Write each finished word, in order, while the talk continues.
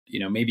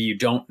maybe you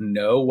don't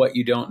know what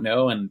you don't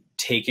know, and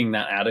taking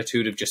that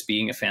attitude of just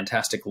being a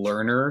fantastic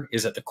learner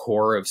is at the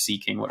core of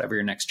seeking whatever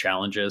your next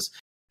challenge is.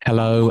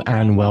 Hello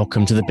and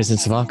welcome to the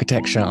Business of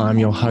Architecture. I'm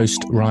your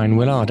host, Ryan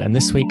Willard, and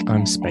this week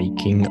I'm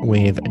speaking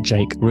with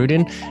Jake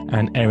Rudin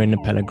and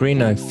Erin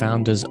Pellegrino,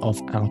 founders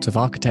of Out of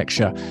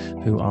Architecture,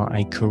 who are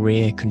a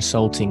career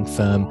consulting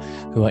firm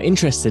who are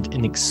interested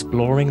in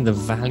exploring the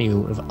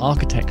value of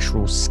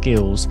architectural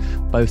skills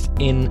both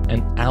in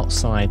and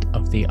outside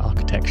of the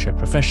architecture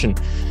profession.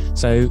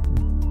 So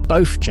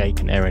both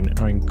Jake and Erin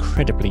are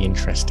incredibly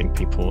interesting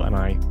people, and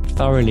I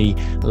thoroughly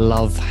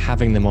love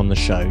having them on the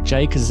show.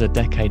 Jake has a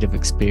decade of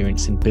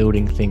experience in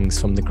building things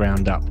from the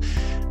ground up.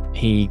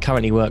 He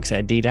currently works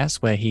at Adidas,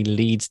 where he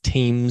leads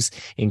teams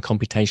in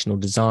computational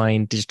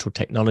design, digital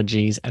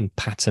technologies, and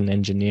pattern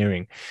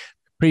engineering.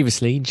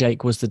 Previously,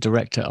 Jake was the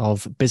director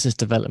of business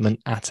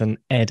development at an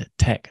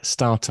EdTech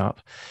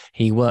startup.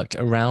 He worked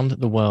around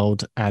the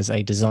world as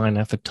a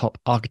designer for top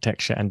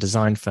architecture and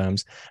design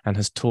firms and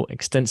has taught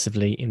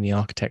extensively in the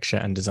architecture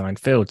and design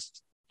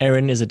fields.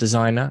 Erin is a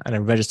designer and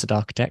a registered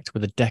architect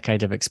with a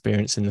decade of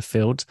experience in the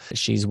field.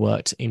 She's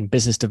worked in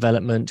business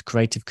development,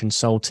 creative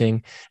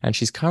consulting, and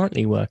she's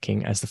currently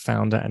working as the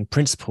founder and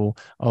principal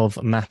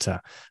of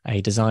Matter, a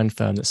design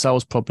firm that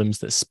solves problems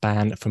that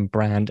span from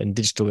brand and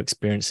digital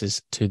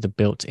experiences to the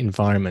built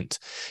environment.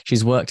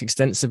 She's worked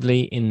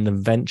extensively in the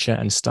venture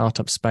and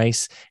startup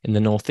space in the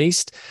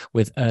Northeast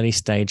with early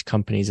stage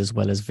companies as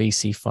well as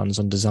VC funds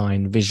on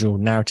design, visual,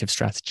 narrative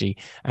strategy,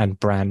 and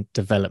brand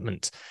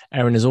development.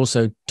 Erin has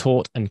also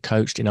taught and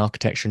coached in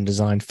architecture and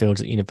design fields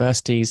at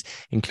universities,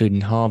 including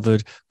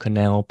Harvard,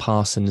 Cornell,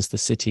 Parsons, the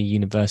City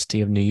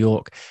University of New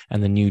York,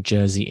 and the New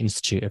Jersey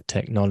Institute of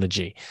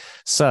Technology.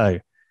 So,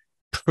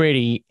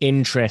 pretty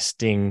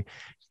interesting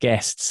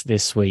guests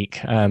this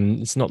week.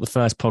 It's not the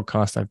first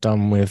podcast I've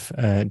done with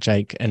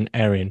Jake and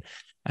Erin,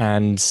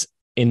 and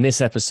in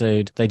this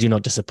episode, they do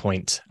not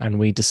disappoint, and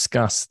we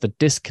discuss the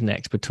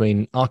disconnect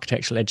between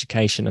architectural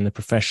education and the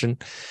profession.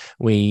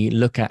 We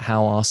look at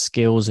how our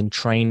skills and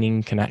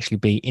training can actually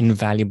be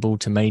invaluable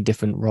to many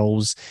different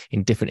roles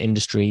in different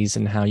industries,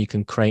 and how you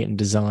can create and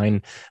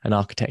design an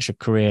architecture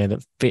career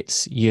that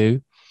fits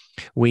you.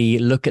 We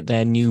look at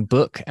their new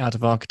book, Out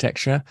of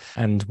Architecture,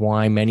 and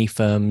why many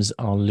firms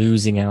are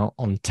losing out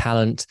on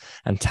talent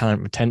and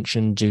talent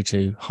retention due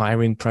to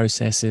hiring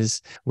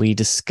processes. We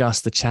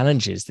discuss the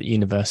challenges that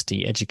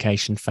university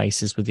education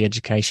faces with the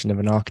education of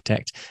an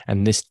architect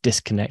and this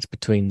disconnect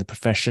between the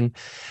profession.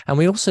 And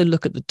we also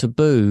look at the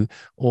taboo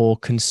or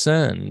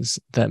concerns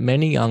that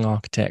many young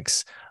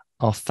architects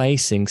are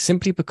facing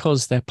simply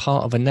because they're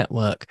part of a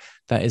network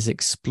that is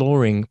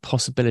exploring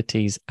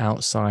possibilities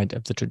outside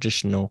of the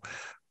traditional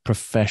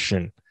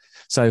profession.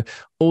 So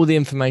all the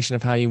information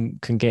of how you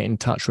can get in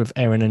touch with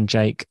Erin and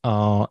Jake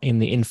are in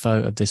the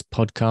info of this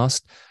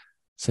podcast.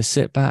 So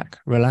sit back,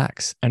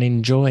 relax, and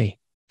enjoy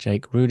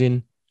Jake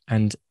Rudin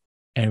and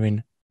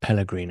Erin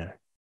Pellegrino.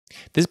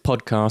 This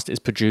podcast is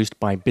produced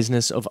by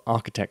Business of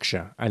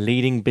Architecture, a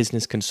leading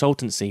business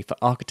consultancy for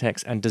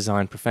architects and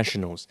design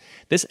professionals.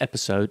 This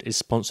episode is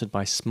sponsored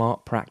by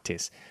Smart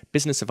Practice,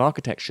 Business of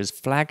Architecture's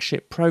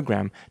flagship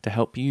program to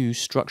help you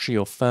structure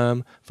your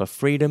firm for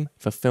freedom,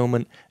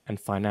 fulfillment, and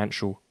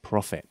financial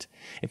profit.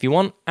 If you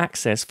want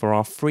access for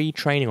our free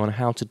training on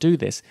how to do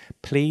this,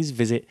 please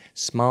visit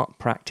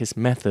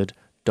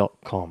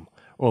smartpracticemethod.com.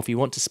 Or if you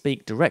want to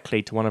speak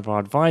directly to one of our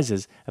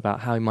advisors about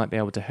how we might be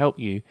able to help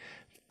you,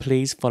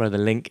 please follow the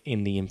link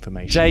in the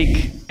information.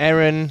 Jake,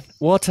 Erin,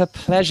 what a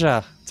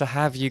pleasure to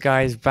have you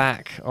guys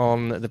back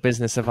on the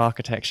Business of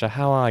Architecture.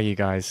 How are you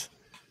guys?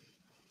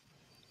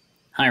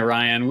 Hi,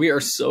 Ryan. We are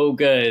so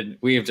good.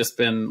 We have just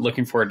been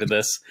looking forward to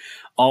this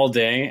all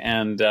day.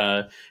 And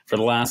for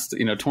the last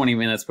 20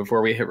 minutes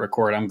before we hit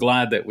record, I'm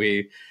glad that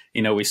we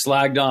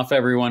slagged off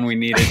everyone we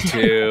needed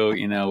to.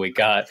 We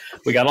got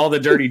all the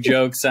dirty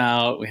jokes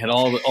out. We had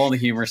all the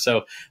humor.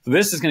 So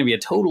this is going to be a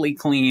totally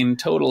clean,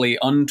 totally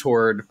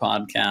untoward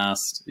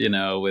podcast.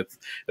 With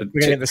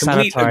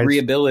complete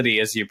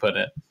agreeability, as you put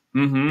it.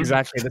 Mm-hmm.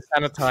 Exactly, the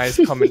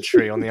sanitized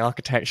commentary on the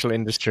architectural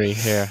industry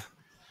here.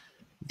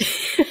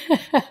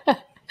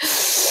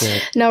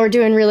 No, we're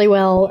doing really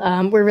well.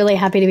 We're really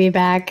happy to be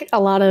back.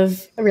 A lot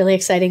of really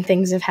exciting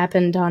things have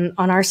happened on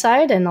our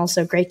side, and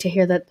also great to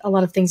hear that a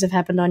lot of things have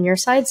happened on your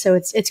side. So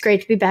it's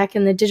great to be back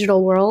in the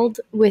digital world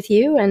with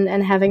you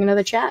and having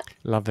another chat.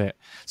 Love it.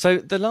 So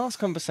the last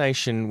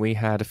conversation we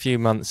had a few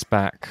months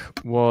back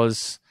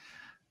was,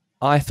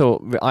 I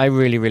thought I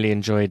really, really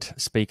enjoyed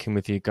speaking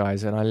with you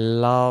guys, and I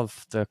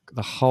love the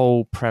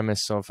whole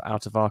premise of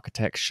Out of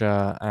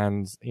Architecture.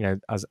 And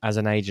as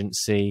an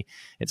agency,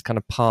 it's kind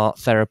of part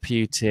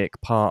therapeutic,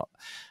 part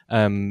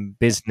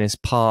business,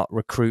 part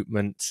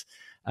recruitment,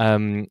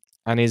 and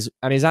is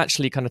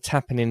actually kind of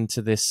tapping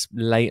into this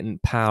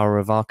latent power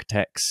of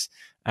architects.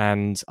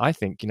 And I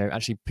think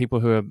actually people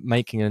who are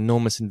making an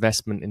enormous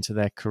investment into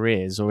their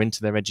careers or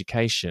into their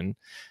education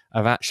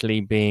of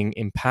actually being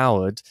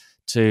empowered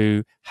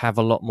to have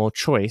a lot more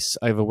choice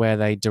over where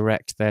they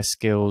direct their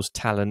skills,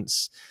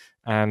 talents,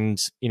 and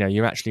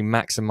you're actually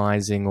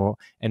maximizing or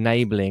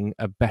enabling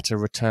a better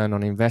return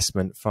on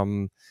investment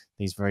from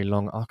these very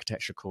long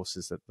architecture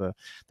courses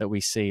that we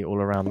see all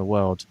around the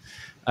world.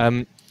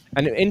 And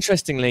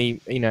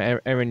interestingly,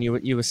 Erin,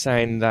 you were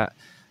saying that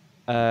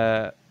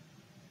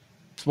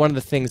one of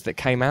the things that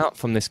came out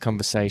from this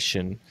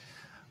conversation,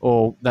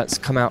 or that's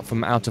come out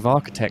from out of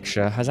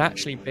architecture, has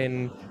actually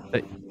been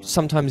that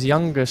sometimes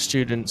younger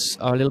students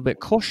are a little bit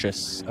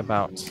cautious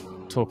about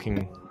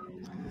talking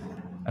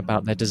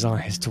about their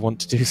desires to want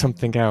to do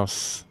something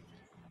else.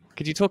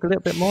 Could you talk a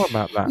little bit more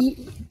about that?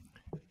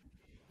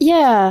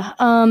 Yeah,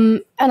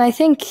 and I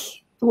think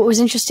what was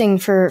interesting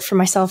for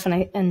myself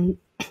and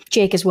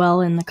Jake as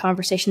well in the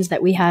conversations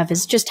that we have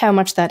is just how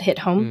much that hit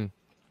home.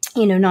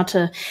 Not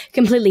to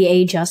completely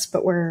age us,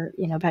 but we're,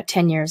 about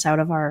 10 years out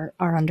of our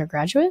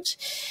undergraduate,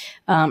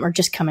 or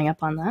just coming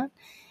up on that.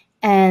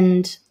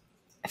 And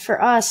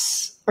for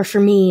us, or for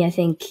me, I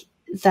think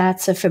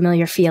that's a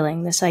familiar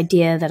feeling, this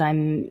idea that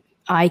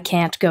I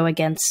can't go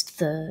against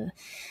the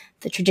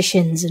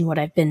traditions and what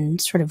I've been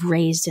sort of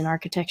raised in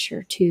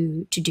architecture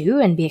to do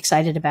and be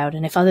excited about.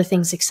 And if other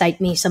things excite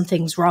me,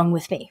 something's wrong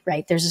with me,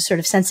 right? There's a sort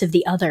of sense of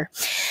the other.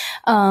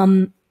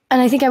 And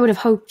I think I would have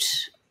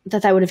hoped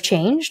that would have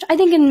changed. I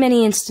think in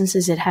many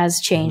instances it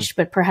has changed,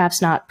 but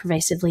perhaps not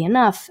pervasively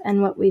enough.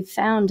 And what we've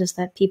found is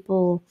that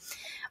people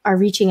are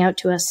reaching out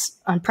to us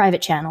on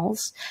private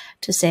channels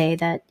to say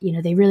that,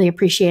 they really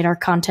appreciate our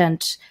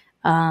content,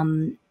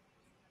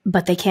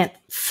 but they can't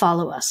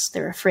follow us.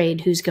 They're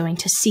afraid who's going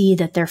to see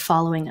that they're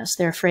following us.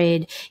 They're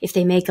afraid if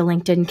they make a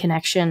LinkedIn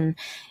connection,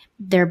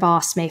 their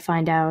boss may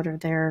find out, or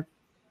their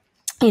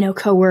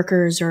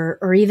coworkers,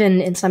 or even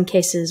in some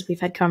cases,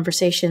 we've had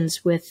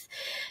conversations with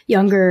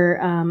younger,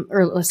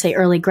 or let's say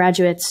early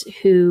graduates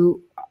who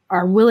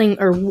are willing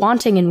or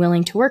wanting and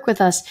willing to work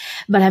with us,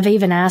 but have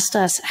even asked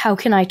us, how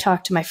can I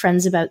talk to my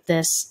friends about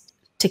this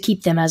to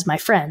keep them as my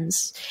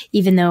friends,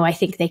 even though I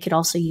think they could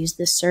also use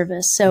this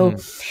service. So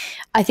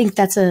I think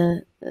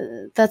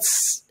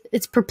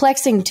it's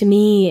perplexing to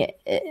me,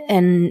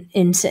 and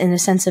in a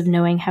sense of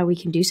knowing how we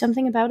can do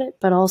something about it,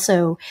 but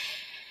also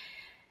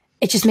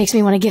it just makes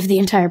me want to give the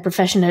entire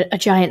profession a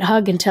giant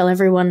hug and tell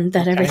everyone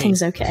that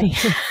everything's okay.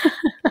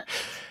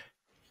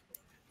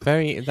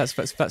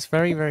 That's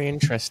very, very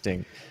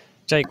interesting.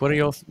 Jake, what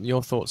are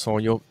your thoughts, or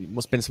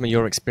what's been some of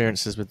your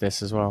experiences with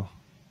this as well?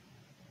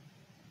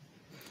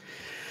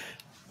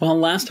 Well,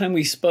 last time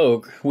we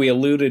spoke, we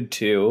alluded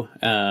to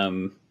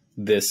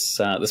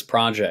this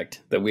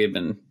project that we had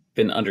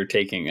been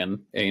undertaking,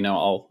 and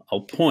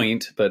I'll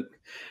point, but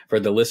for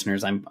the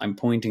listeners, I'm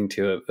pointing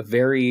to a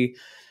very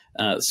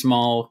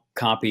small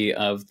copy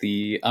of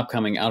the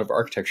upcoming Out of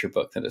Architecture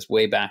book that is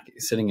way back,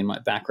 sitting in my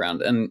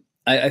background. And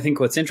I think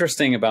what's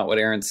interesting about what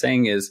Erin's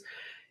saying is,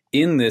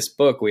 in this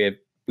book, we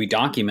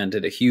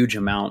documented a huge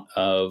amount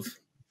of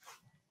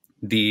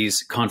these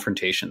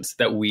confrontations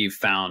that we've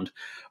found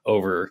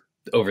over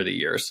the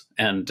years.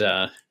 And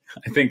I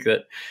think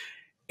that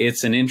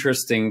it's an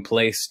interesting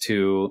place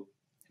to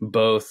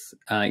both,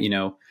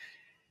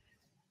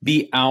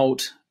 be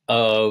out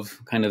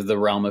of kind of the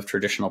realm of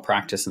traditional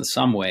practice in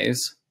some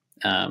ways,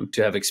 to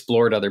have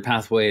explored other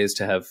pathways,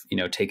 to have,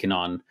 taken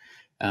on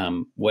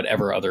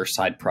whatever other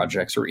side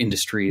projects or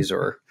industries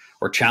or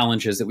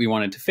challenges that we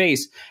wanted to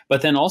face,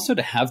 but then also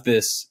to have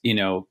this,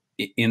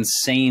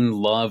 insane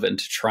love and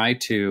to try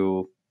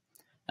to,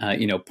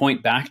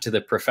 point back to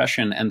the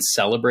profession and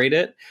celebrate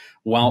it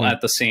while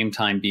at the same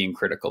time being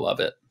critical of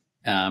it.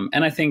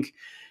 And I think,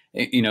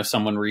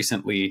 someone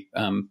recently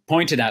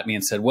pointed at me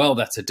and said, well,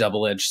 that's a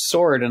double-edged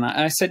sword. And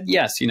I said,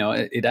 yes,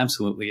 it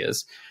absolutely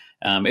is.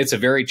 It's a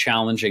very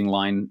challenging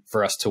line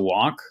for us to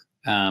walk.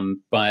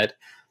 But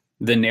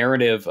the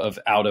narrative of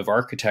Out of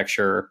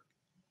Architecture,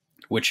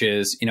 which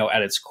is,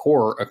 at its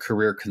core, a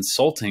career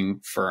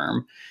consulting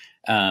firm,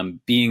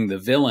 being the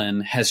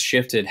villain, has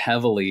shifted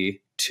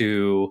heavily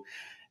to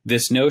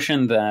this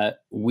notion that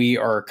we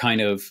are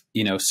kind of,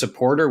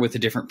 supporter with a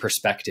different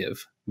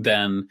perspective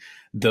than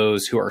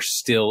those who are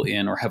still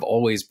in or have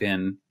always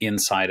been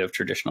inside of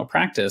traditional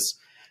practice.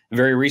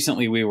 Very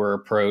recently, we were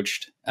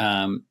approached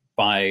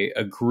by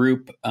a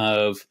group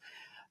of,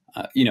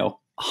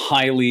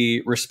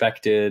 highly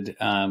respected,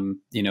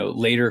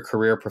 later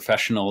career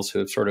professionals who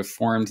have sort of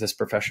formed this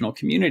professional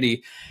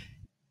community.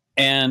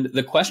 And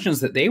the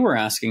questions that they were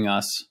asking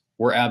us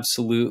were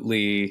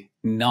absolutely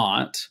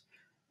not,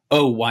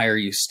 oh, why are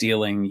you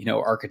stealing,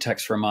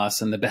 architects from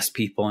us and the best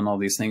people and all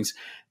these things.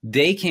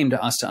 They came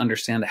to us to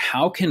understand,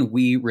 how can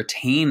we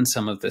retain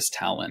some of this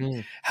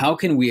talent? How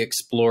can we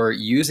explore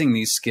using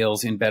these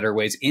skills in better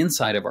ways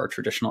inside of our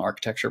traditional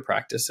architecture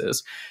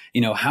practices?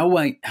 How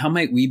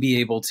might we be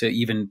able to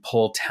even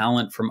pull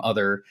talent from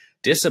other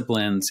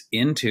disciplines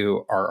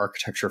into our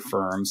architecture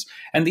firms?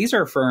 And these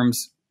are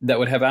firms that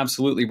would have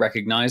absolutely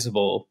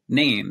recognizable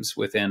names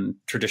within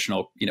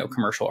traditional,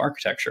 commercial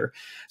architecture.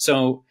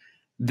 So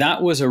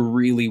that was a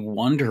really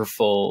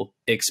wonderful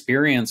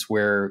experience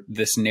where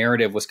this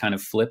narrative was kind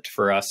of flipped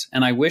for us.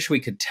 And I wish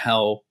we could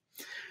tell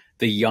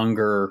the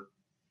younger,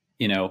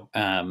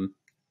 out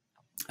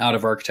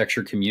of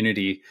architecture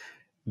community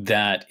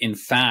that in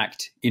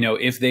fact,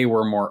 if they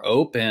were more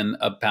open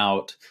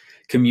about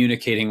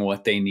communicating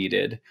what they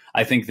needed,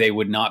 I think they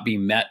would not be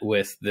met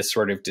with this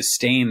sort of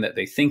disdain that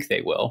they think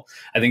they will.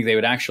 I think they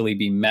would actually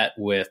be met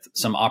with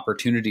some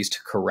opportunities to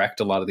correct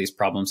a lot of these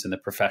problems in the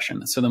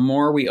profession. So the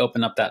more we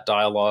open up that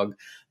dialogue,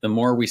 the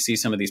more we see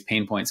some of these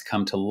pain points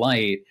come to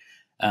light,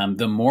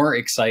 the more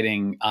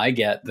exciting I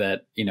get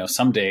that,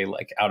 someday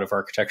like out of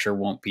architecture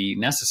won't be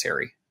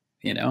necessary,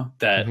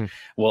 that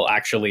we'll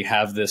actually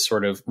have this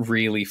sort of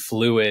really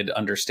fluid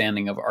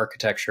understanding of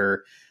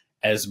architecture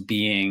as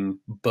being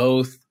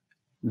both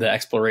the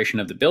exploration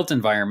of the built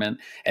environment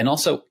and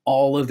also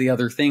all of the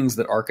other things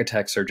that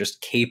architects are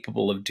just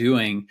capable of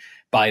doing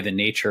by the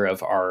nature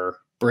of our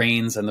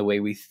brains and the way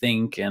we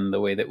think and the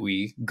way that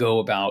we go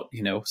about,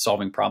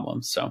 solving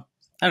problems. So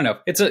I don't know.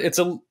 It's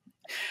a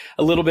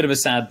little bit of a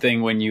sad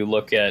thing when you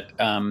look at,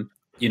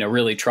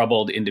 really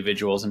troubled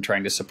individuals and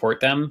trying to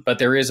support them. But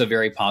there is a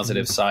very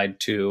positive side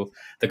to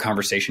the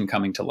conversation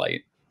coming to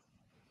light.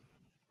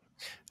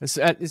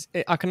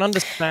 I can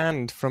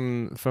understand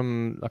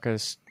from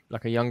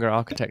like a younger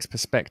architect's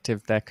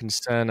perspective, their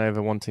concern over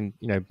wanting,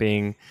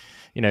 being,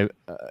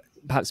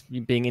 perhaps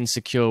being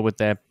insecure with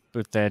their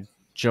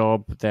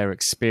job, their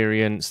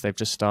experience. They've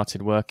just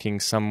started working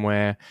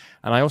somewhere,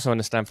 and I also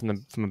understand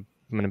from an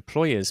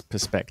employer's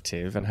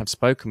perspective, and have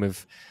spoken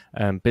with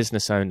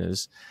business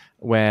owners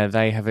where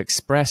they have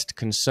expressed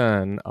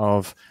concern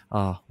of,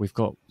 we've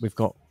got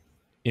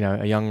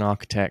a young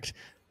architect,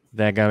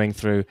 they're going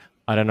through,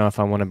 I don't know if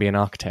I want to be an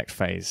architect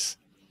phase,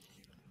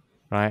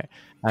 right?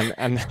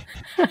 And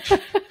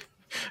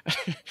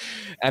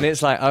and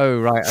it's like, oh,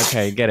 right,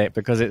 okay, get it,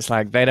 because it's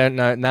like they don't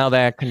know now.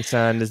 They're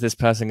concerned: is this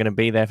person going to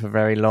be there for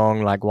very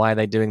long? Like, why are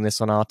they doing this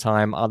on our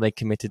time? Are they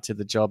committed to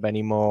the job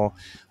anymore?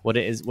 What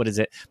is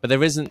it? But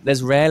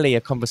there's rarely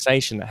a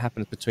conversation that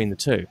happens between the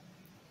two.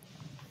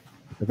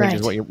 I think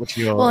is what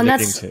you're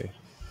alluding to.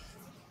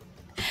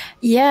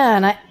 Yeah,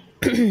 and I.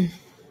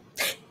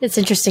 It's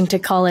interesting to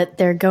call it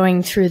they're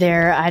going through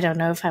their, I don't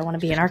know if I want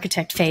to be an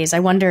architect phase. I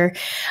wonder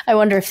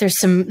if there's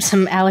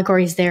some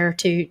allegories there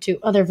to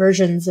other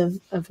versions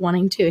of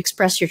wanting to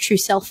express your true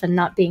self and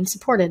not being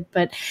supported.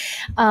 But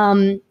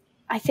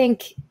I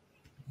think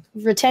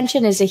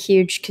retention is a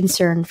huge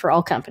concern for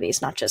all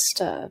companies, not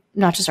just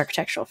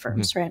architectural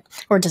firms, right?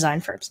 Or design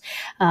firms.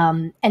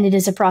 And it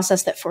is a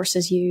process that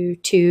forces you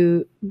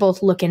to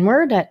both look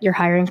inward at your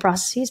hiring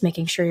processes,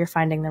 making sure you're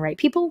finding the right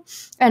people,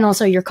 and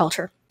also your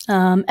culture.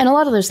 And a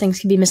lot of those things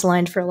can be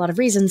misaligned for a lot of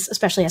reasons,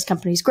 especially as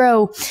companies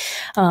grow,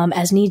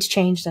 as needs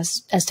change,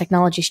 as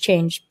technologies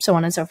change, so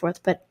on and so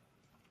forth. But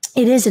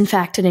it is, in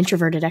fact, an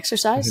introverted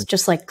exercise,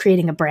 just like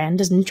creating a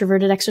brand is an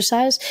introverted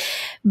exercise.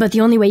 But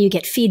the only way you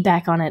get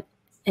feedback on it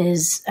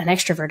is an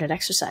extroverted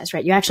exercise,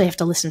 right? You actually have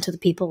to listen to the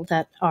people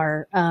that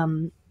are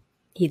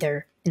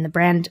either in the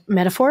brand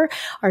metaphor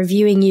are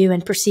viewing you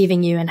and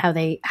perceiving you and how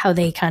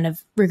they kind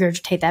of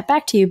regurgitate that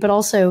back to you. But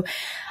also,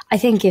 I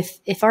think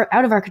if our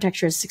out of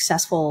architecture is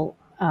successful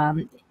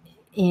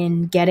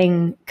in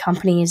getting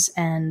companies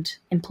and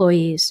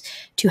employees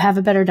to have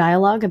a better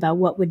dialogue about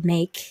what would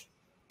make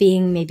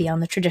being maybe on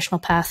the traditional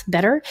path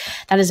better,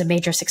 that is a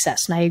major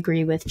success. And I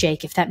agree with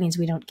Jake. If that means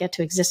we don't get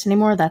to exist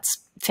anymore, that's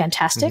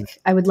fantastic.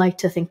 I would like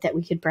to think that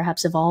we could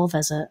perhaps evolve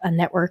as a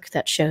network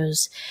that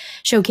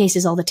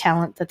showcases all the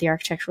talent that the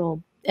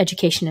architectural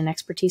education and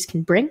expertise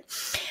can bring.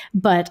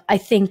 But I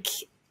think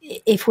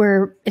if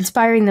we're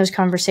inspiring those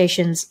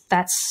conversations,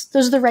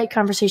 those are the right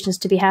conversations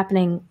to be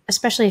happening,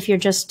 especially if you're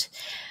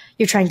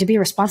trying to be a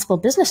responsible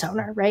business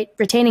owner, right?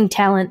 Retaining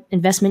talent,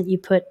 investment you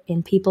put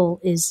in people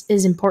is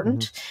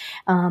important.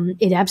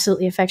 It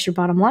absolutely affects your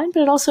bottom line,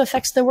 but it also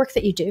affects the work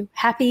that you do.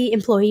 Happy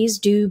employees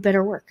do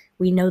better work.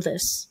 We know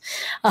this.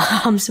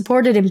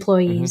 Supported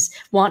employees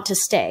want to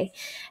stay.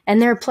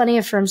 And there are plenty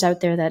of firms out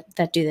there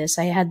that do this.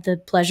 I had the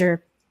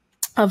pleasure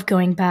of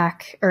going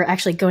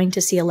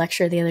to see a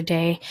lecture the other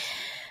day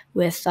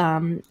with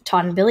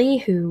Todd and Billy,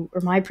 who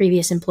were my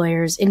previous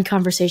employers, in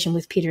conversation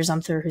with Peter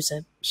Zumthor, who's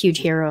a huge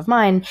hero of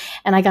mine.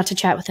 And I got to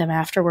chat with them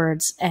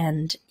afterwards.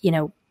 And,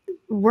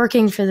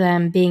 working for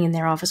them, being in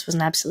their office was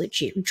an absolute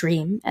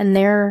dream. And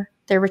their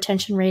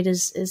retention rate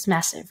is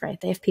massive,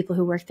 right? They have people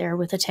who work there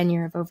with a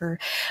tenure of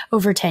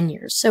over 10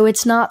 years. So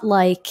it's not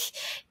like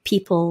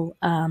people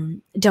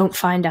don't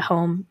find a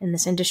home in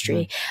this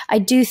industry. I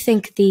do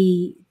think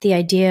the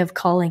idea of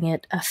calling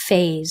it a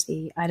phase,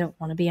 I don't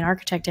want to be an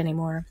architect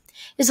anymore,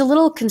 is a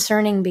little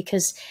concerning,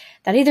 because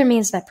that either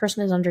means that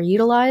person is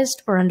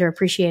underutilized or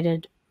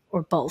underappreciated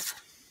or both.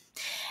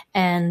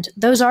 And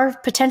those are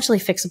potentially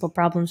fixable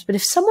problems. But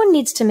if someone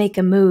needs to make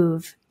a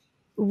move,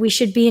 we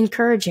should be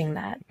encouraging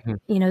that.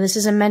 This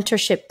is a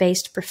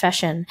mentorship-based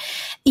profession.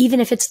 Even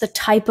if it's the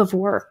type of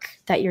work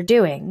that you're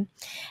doing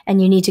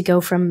and you need to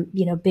go from,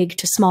 big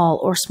to small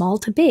or small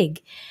to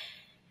big,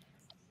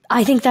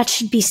 I think that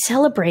should be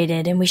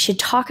celebrated, and we should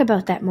talk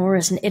about that more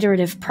as an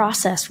iterative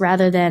process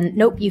rather than,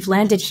 nope, you've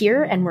landed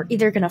here and we're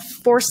either going to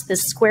force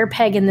this square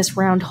peg in this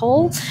round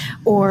hole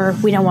or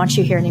we don't want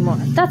you here anymore.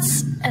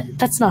 That's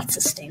not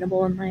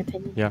sustainable, in my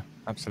opinion. Yeah,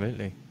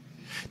 absolutely.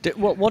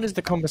 What is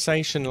the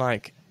conversation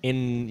like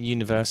in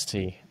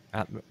university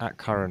at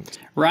current?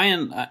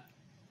 Ryan,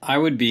 I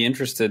would be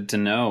interested to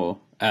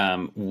know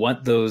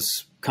what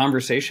those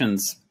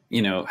conversations,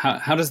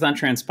 how does that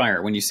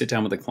transpire when you sit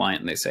down with a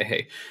client and they say,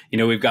 hey,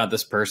 we've got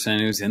this person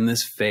who's in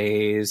this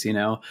phase,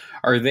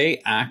 are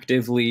they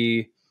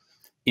actively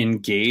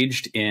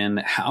engaged in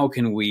how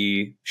can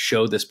we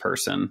show this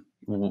person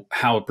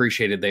how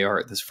appreciated they are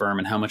at this firm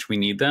and how much we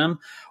need them?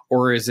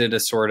 Or is it a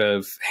sort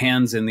of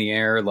hands in the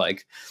air,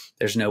 like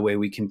there's no way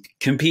we can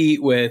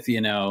compete with,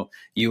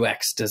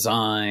 UX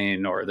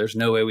design, or there's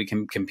no way we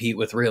can compete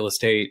with real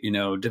estate,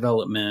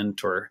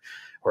 development or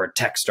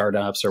tech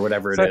startups or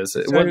whatever it is?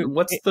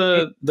 What's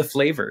the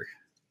flavor?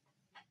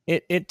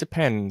 It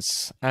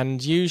depends.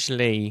 And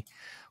usually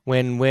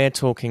when we're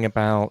talking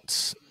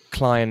about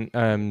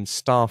client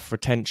staff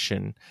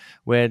retention,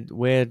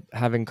 we're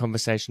having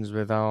conversations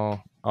with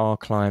our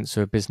clients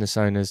who are business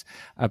owners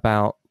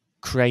about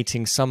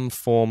creating some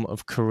form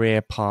of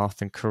career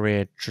path and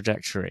career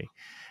trajectory.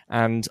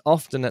 And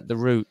often at the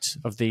root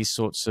of these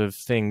sorts of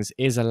things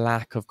is a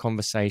lack of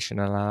conversation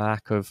and a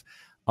lack of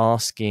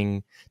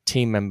asking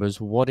team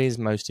members, what is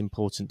most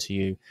important to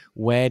you?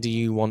 Where do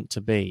you want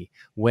to be?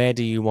 Where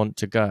do you want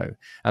to go?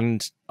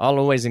 And I'll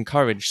always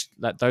encourage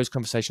those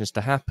conversations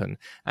to happen.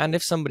 And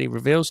if somebody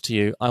reveals to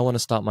you, I want to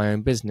start my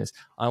own business,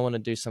 I want to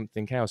do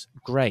something else,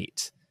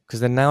 great. Because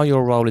then now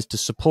your role is to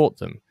support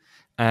them.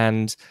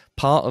 And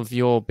part of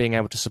your being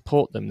able to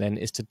support them then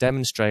is to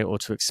demonstrate or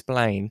to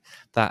explain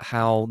that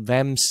how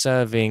them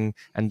serving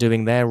and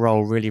doing their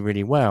role really,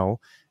 really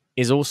well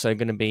is also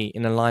going to be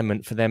in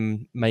alignment for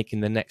them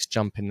making the next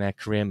jump in their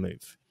career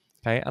move.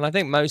 Okay. And I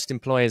think most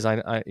employers,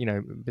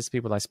 business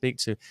people I speak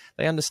to,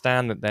 they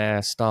understand that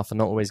their staff are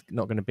not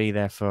going to be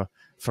there for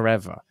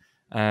forever.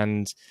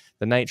 And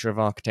the nature of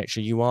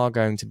architecture, you are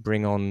going to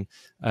bring on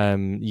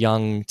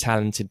young,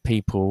 talented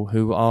people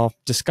who are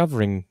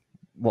discovering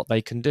what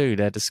they can do.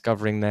 They're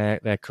discovering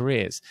their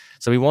careers.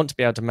 So we want to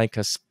be able to make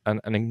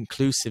an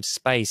inclusive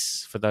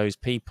space for those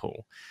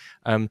people.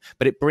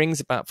 But it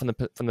brings about, from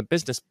the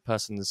business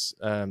person's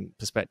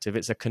perspective,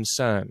 it's a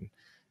concern,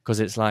 because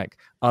it's like,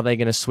 are they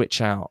going to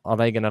switch out? Are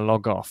they going to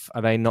log off?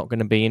 Are they not going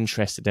to be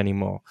interested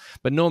anymore?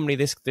 But normally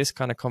this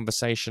kind of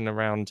conversation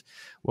around,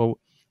 well,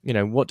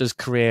 what does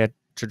career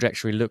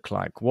trajectory look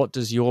like? What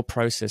does your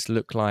process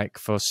look like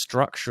for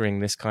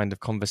structuring this kind of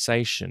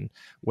conversation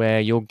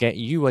where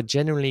you are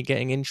genuinely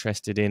getting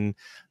interested in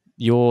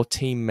your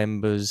team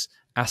members'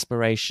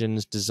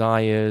 aspirations,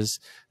 desires,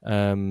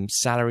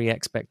 salary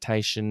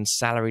expectations,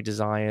 salary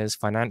desires,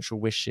 financial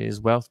wishes,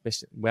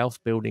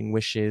 wealth building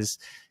wishes,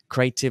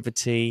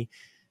 creativity,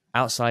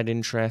 outside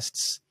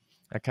interests.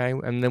 Okay,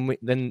 and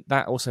then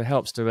that also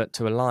helps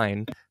to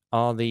align.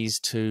 Are these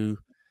two,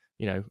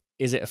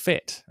 is it a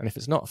fit? And if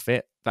it's not a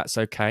fit, that's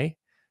okay.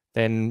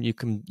 Then you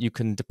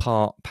can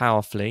depart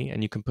powerfully,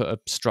 and you can put a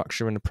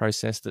structure and a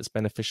process that's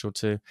beneficial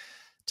to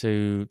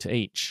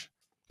each.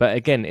 But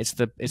again, it's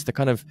the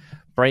kind of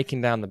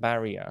breaking down the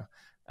barrier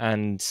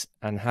and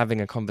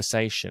having a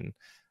conversation.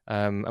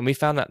 And we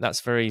found that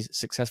that's very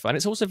successful, and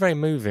it's also very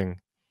moving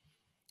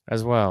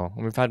as well.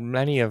 And we've had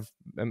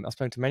I've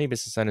spoken to many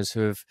business owners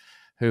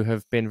who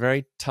have been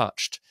very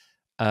touched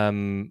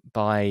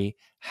by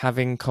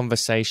having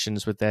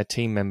conversations with their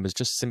team members,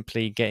 just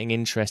simply getting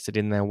interested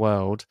in their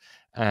world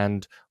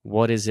and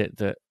what is it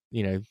that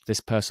this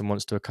person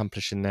wants to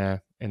accomplish in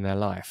their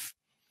life.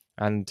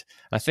 And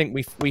I think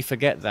we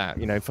forget that,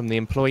 from the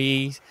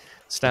employee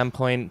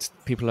standpoint,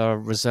 people are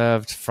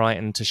reserved,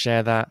 frightened to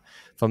share that.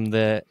 From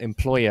the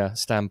employer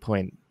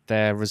standpoint,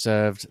 they're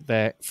reserved,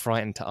 they're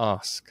frightened to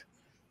ask.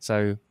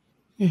 So,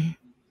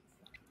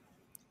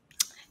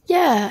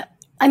 yeah,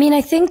 I mean,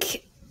 I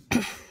think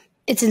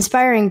it's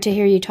inspiring to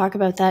hear you talk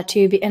about that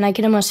too, and I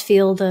can almost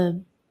feel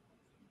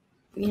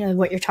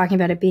what you're talking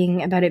about, it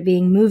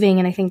being moving,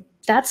 and I think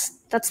that's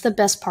the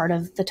best part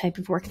of the type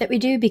of work that we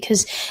do,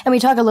 because, and we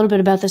talk a little bit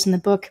about this in the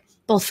book,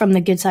 both from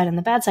the good side and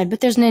the bad side, but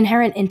there's an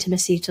inherent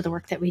intimacy to the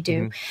work that we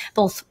do,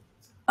 both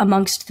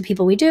amongst the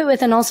people we do it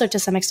with and also to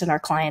some extent our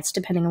clients,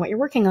 depending on what you're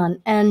working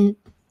on. And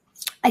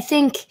I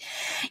think,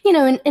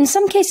 in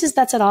some cases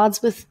that's at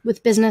odds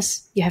with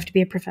business. You have to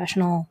be a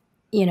professional,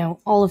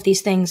 all of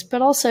these things,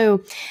 but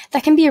also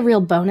that can be a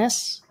real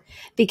bonus,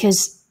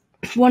 because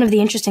one of the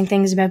interesting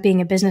things about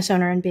being a business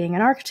owner and being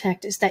an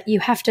architect is that you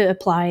have to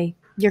apply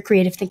your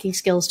creative thinking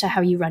skills to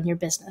how you run your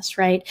business,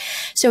 right?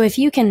 So if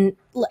you can,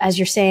 as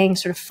you're saying,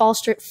 sort of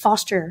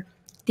foster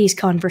these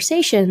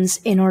conversations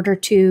in order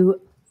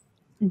to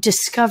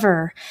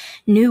discover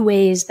new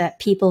ways that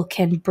people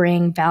can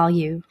bring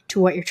value to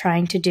what you're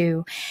trying to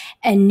do,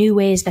 and new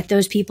ways that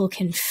those people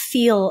can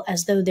feel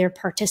as though they're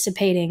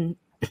participating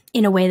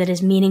in a way that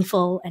is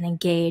meaningful and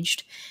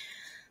engaged.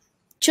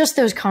 Just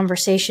those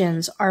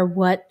conversations are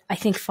what I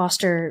think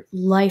foster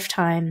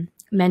lifetime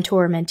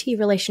mentor-mentee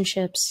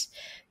relationships,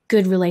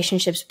 good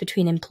relationships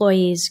between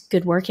employees,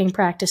 good working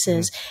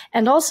practices,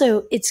 and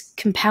also it's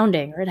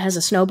compounding, or it has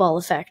a snowball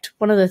effect.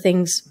 One of the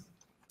things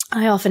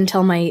I often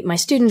tell my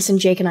students, and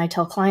Jake and I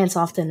tell clients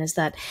often, is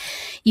that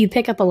you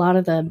pick up a lot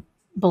of the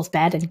both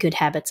bad and good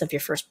habits of your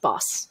first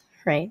boss,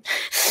 right?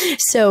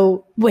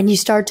 So when you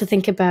start to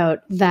think about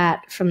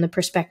that from the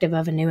perspective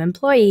of a new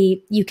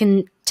employee, you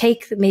can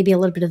take maybe a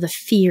little bit of the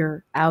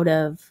fear out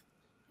of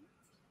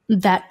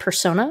that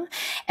persona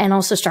and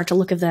also start to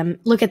look at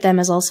them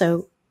as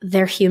also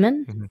they're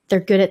human. Mm-hmm. They're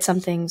good at some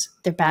things.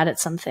 They're bad at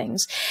some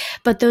things.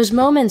 But those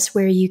moments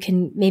where you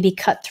can maybe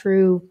cut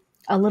through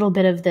a little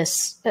bit of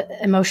this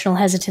emotional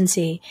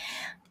hesitancy,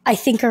 I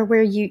think are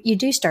where you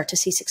do start to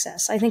see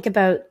success. I think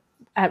about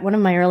at one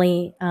of my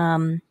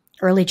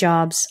early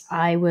jobs,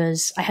 I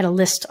had a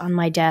list on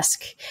my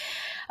desk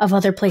of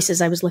other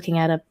places I was looking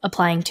at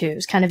applying to. It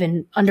was kind of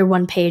in under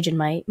one page in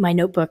my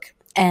notebook.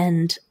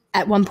 And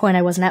at one point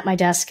I wasn't at my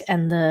desk,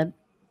 and the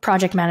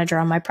project manager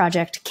on my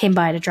project came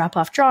by to drop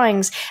off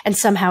drawings, and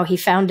somehow he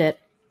found it.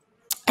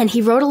 And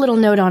he wrote a little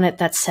note on it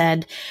that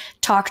said,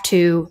 talk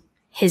to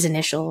his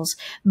initials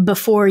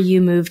before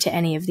you move to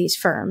any of these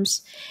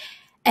firms,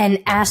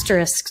 and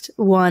asterisked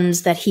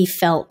ones that he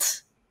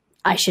felt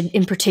I should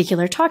in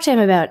particular talk to him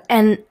about.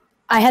 And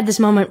I had this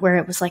moment where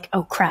it was like,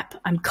 oh crap,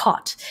 I'm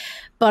caught.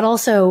 But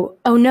also,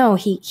 oh no,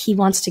 he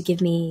wants to give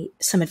me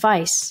some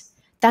advice.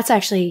 That's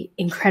actually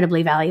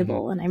incredibly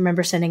valuable. Mm-hmm. And I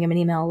remember sending him an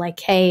email like,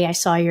 hey, I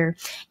saw your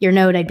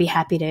note. I'd be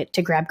happy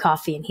to grab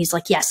coffee. And he's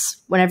like, yes,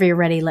 whenever you're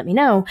ready, let me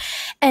know.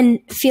 And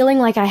feeling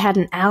like I had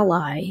an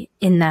ally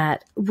in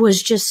that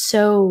was just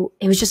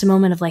it was just a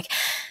moment of like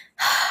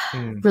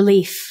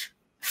relief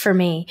for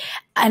me.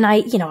 And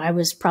I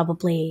was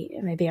probably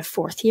maybe a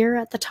fourth year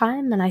at the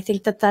time. And I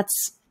think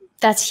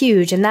that's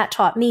huge. And that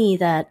taught me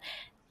that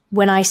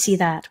when I see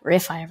that, or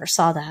if I ever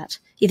saw that,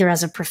 either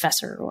as a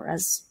professor or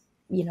as,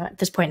 at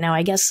this point now,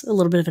 I guess a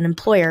little bit of an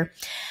employer,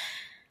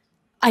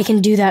 I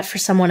can do that for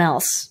someone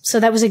else. So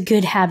that was a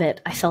good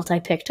habit I felt I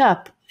picked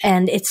up,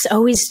 and it's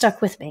always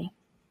stuck with me.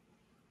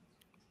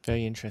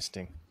 Very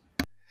interesting.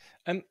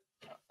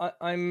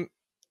 I'm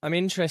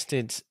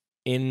interested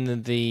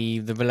in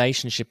the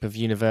relationship of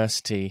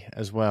university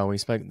as well. We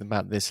spoke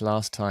about this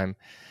last time,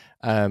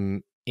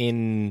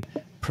 in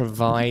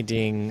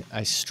providing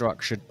a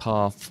structured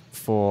path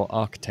for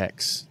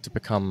architects to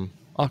become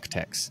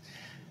architects.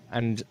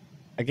 And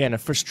again, a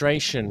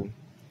frustration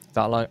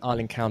that I'll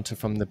encounter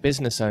from the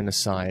business owner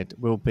side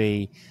will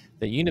be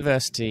that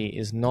university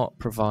is not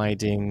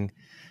providing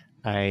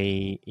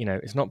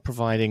it's not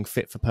providing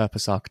fit for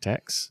purpose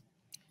architects.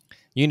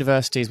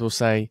 Universities will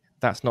say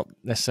that's not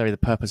necessarily the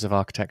purpose of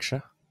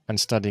architecture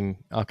and studying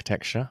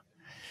architecture.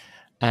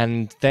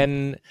 And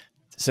then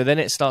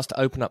it starts to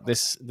open up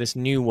this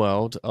new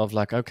world of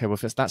like, okay, well,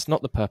 if that's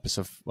not the purpose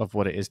of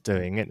what it is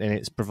doing, and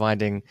it's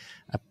providing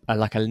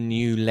a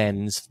new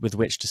lens with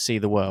which to see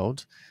the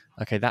world.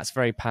 Okay, that's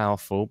very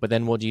powerful, but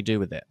then what do you do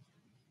with it?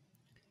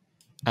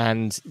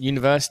 And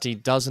university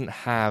doesn't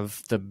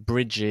have the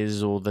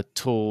bridges or the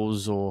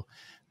tools or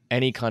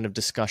any kind of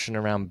discussion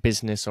around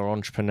business or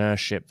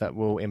entrepreneurship that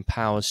will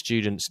empower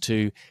students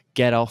to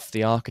get off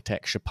the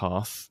architecture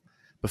path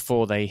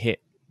before they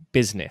hit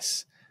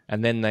business.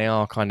 And then they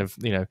are kind of,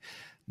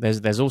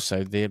 there's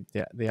also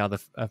the other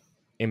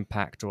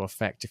impact or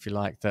effect, if you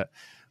like, that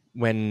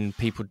when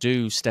people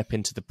do step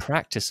into the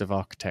practice of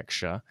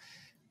architecture,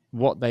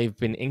 what they've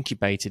been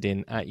incubated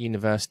in at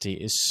university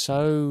is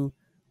so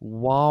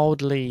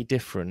wildly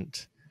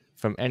different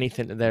from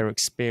anything that they're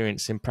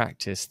experiencing in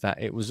practice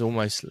that it was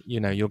almost,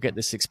 you'll get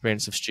this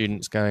experience of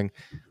students going,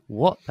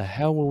 what the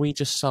hell were we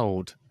just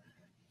sold?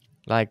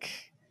 Like,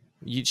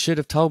 you should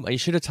have told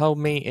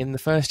me in the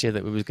first year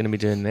that we was going to be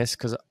doing this,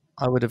 because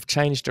I would have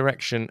changed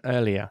direction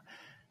earlier.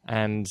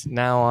 And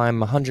now I'm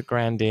 100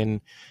 grand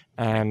in,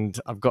 and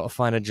I've got to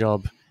find a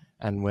job,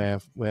 and we're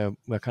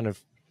kind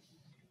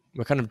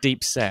of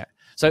deep set.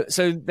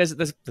 So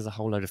there's a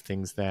whole load of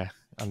things there,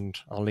 and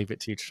I'll leave it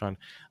to you to try and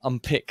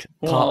unpick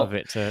part of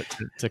it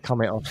to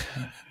comment on.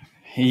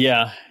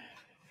 Yeah.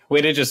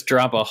 Way to just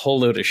drop a whole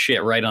load of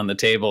shit right on the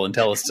table and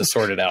tell us to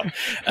sort it out.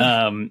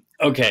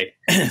 Okay.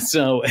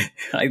 So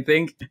I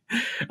think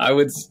I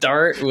would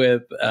start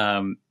with,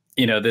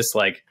 this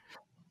like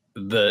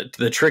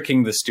the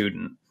tricking the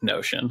student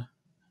notion.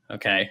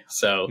 Okay.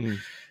 So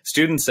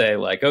students say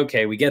like,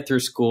 okay, we get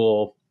through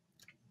school.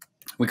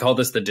 We call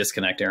this the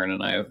disconnect, Erin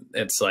and I.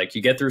 It's like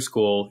you get through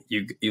school,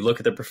 you look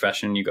at the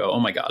profession, you go, oh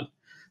my God,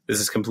 this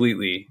is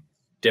completely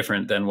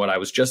different than what I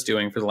was just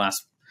doing for the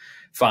last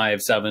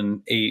 5,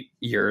 7, 8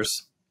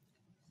 years.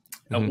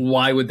 Mm-hmm.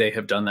 Why would they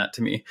have done that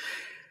to me?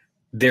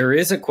 There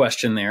is a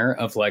question there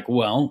of like,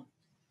 well,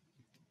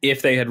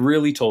 if they had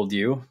really told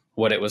you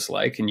what it was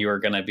like, and you are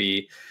going to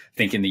be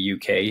thinking the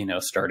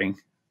UK, starting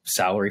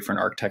salary for an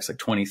architect's like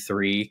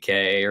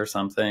 23K or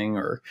something,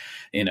 or,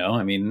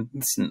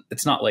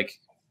 it's not like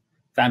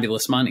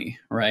fabulous money,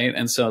 right?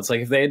 And so it's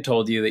like, if they had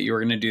told you that you were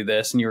going to do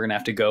this and you were going to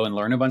have to go and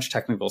learn a bunch of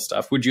technical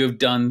stuff, would you have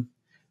done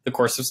the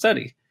course of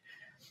study?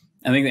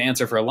 I think the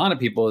answer for a lot of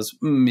people is,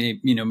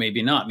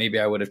 maybe not. Maybe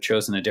I would have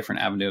chosen a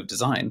different avenue of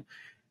design.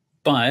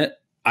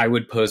 But I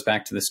would pose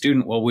back to the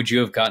student, well, would you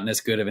have gotten as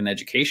good of an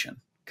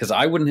education? Because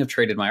I wouldn't have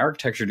traded my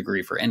architecture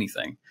degree for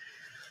anything.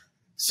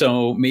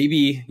 So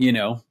maybe,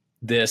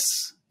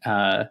 this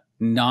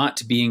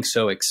not being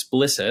so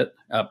explicit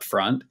up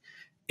front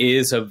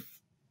is of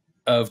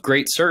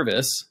great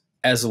service,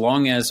 as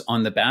long as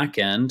on the back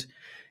end,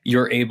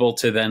 you're able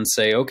to then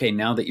say, okay,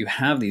 now that you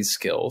have these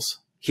skills,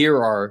 here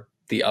are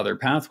the other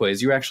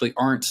pathways. You actually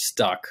aren't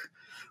stuck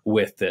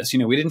with this.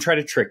 We didn't try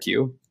to trick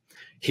you.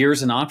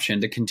 Here's an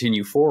option to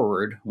continue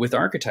forward with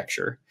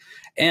architecture.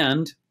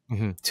 And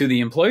to the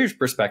employer's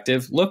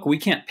perspective, look, we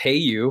can't pay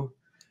you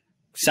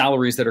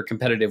salaries that are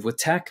competitive with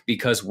tech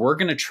because we're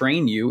going to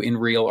train you in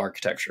real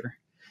architecture.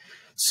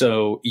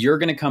 So you're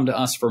going to come to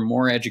us for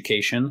more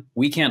education.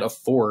 We can't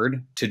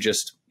afford to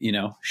just,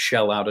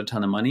 shell out a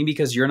ton of money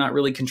because you're not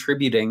really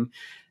contributing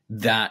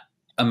that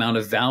amount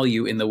of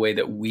value in the way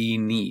that we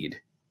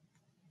need.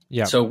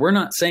 Yeah. So we're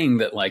not saying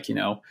that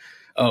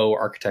oh,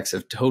 architects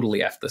have totally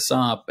effed this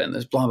up and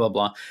there's blah, blah,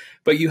 blah.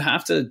 But you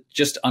have to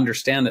just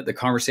understand that the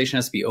conversation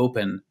has to be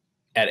open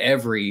at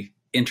every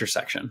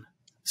intersection.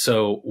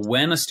 So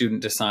when a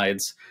student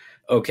decides,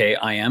 okay,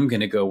 I am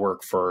going to go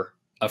work for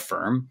a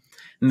firm,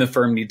 and the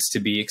firm needs to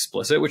be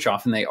explicit, which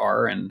often they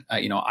are. And,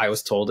 I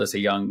was told as a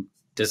young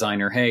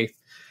designer, hey,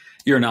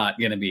 you're not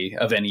going to be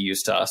of any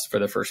use to us for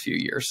the first few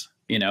years,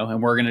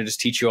 and we're going to just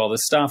teach you all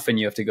this stuff and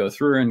you have to go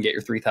through and get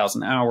your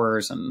 3,000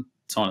 hours and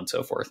so on and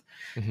so forth.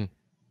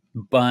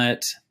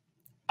 But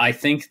I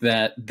think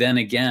that then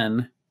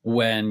again,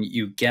 when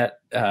you get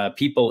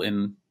people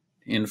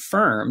in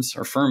firms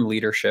or firm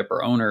leadership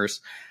or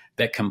owners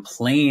that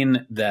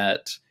complain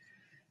that,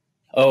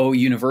 oh,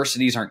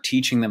 universities aren't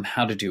teaching them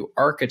how to do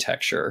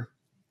architecture,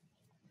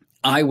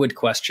 I would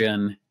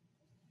question,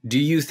 do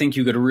you think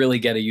you could really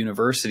get a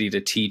university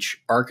to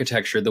teach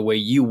architecture the way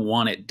you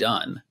want it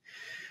done?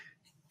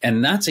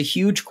 And that's a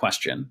huge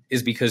question,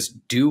 is because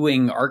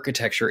doing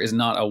architecture is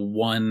not a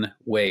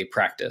one-way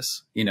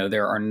practice.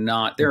 There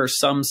are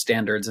some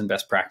standards and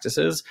best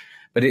practices,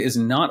 but it is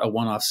not a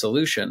one-off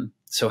solution.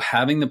 So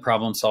having the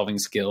problem-solving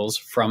skills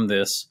from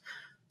this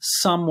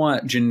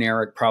somewhat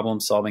generic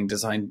problem-solving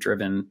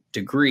design-driven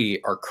degree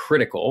are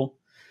critical.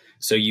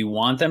 So you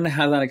want them to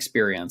have that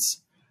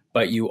experience,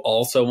 but you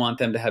also want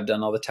them to have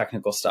done all the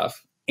technical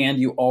stuff. And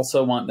you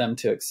also want them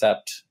to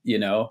accept,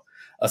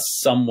 a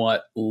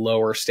somewhat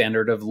lower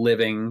standard of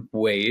living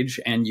wage,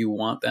 and you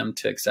want them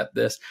to accept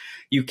this.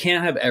 You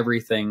can't have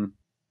everything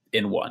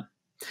in one.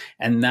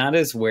 And that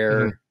is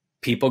where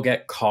people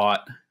get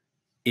caught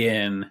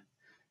in,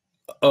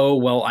 oh,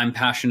 well, I'm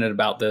passionate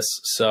about this,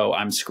 so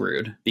I'm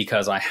screwed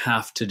because I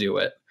have to do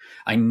it.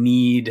 I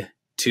need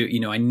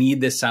to, I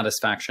need this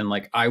satisfaction.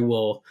 Like I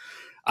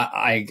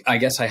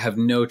guess I have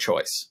no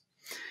choice.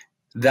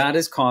 That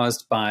is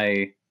caused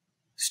by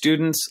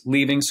students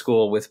leaving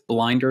school with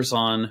blinders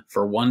on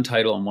for one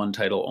title and one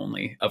title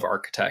only of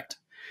architect,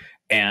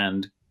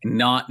 and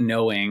not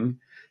knowing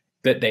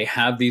that they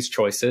have these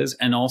choices,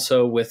 and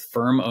also with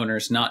firm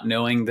owners not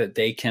knowing that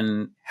they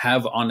can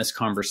have honest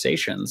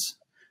conversations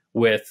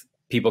with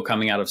people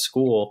coming out of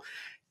school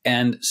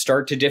and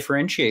start to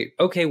differentiate.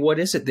 Okay, what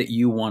is it that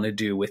you want to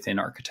do within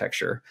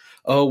architecture?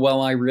 Oh,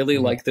 well, I really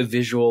like the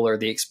visual or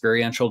the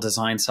experiential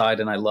design side,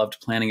 and I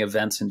loved planning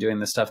events and doing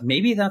this stuff.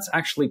 Maybe that's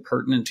actually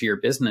pertinent to your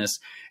business,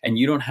 and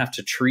you don't have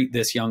to treat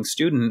this young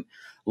student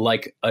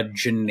like a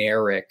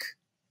generic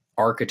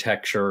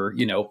architecture,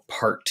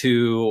 part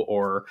 2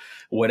 or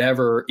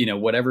whatever,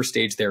 whatever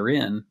stage they're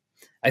in.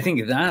 I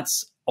think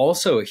that's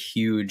also a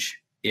huge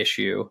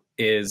issue,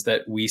 is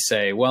that we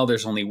say, well,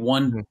 there's only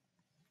one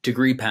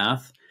degree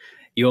path.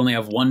 You only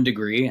have one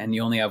degree and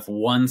you only have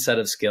one set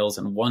of skills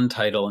and one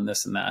title and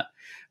this and that.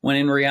 When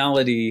in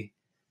reality,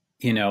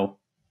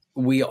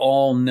 we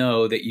all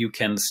know that you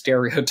can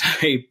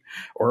stereotype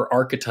or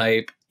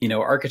archetype,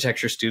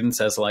 architecture students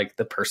as like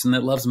the person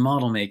that loves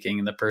model making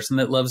and the person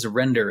that loves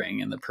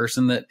rendering and the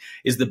person that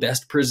is the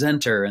best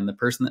presenter and the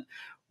person that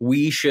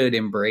we should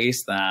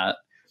embrace that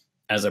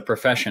as a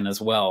profession as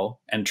well,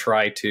 and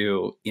try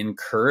to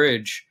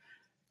encourage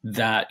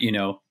that,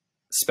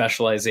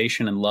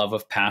 specialization and love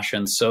of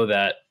passion, so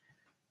that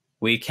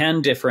we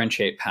can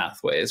differentiate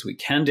pathways, we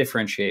can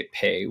differentiate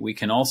pay, we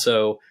can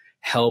also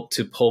help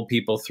to pull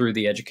people through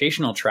the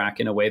educational track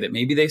in a way that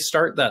maybe they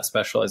start that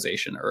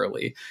specialization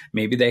early,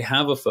 maybe they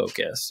have a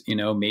focus,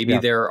 maybe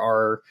there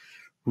are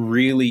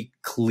really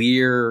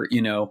clear,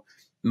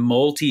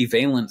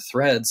 multivalent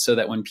threads, so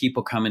that when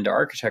people come into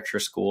architecture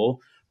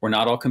school, we're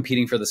not all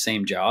competing for the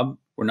same job,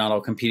 we're not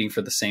all competing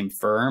for the same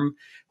firm,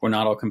 we're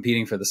not all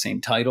competing for the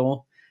same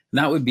title.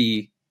 That would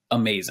be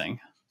amazing.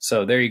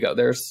 So there you go.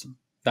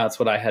 That's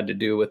what I had to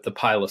do with the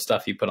pile of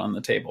stuff you put on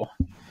the table.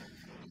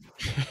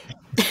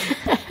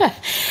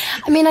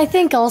 I mean, I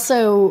think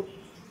also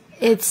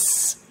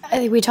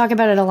we talk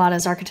about it a lot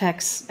as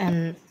architects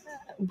and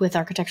with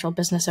architectural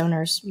business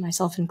owners,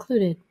 myself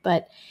included,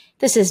 but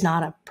this is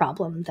not a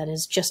problem that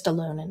is just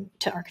alone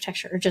to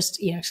architecture or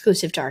just,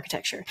 exclusive to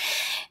architecture.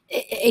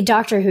 A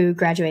doctor who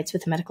graduates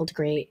with a medical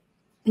degree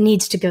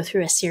needs to go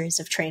through a series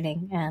of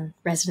training and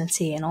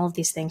residency and all of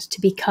these things to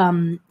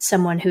become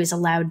someone who is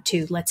allowed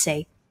to, let's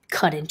say,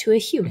 cut into a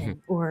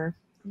human or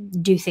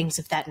do things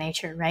of that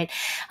nature, right?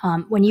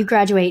 When you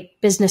graduate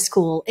business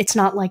school, it's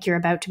not like you're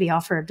about to be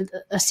offered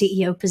a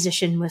CEO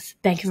position with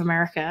Bank of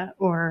America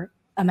or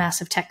a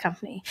massive tech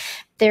company.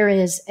 There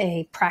is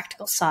a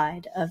practical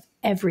side of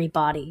every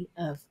body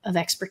of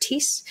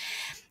expertise.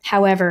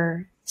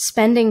 However,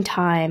 spending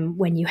time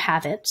when you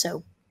have it,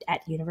 so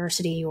at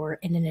university or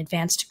in an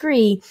advanced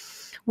degree,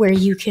 where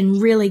you can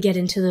really get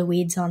into the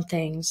weeds on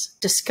things,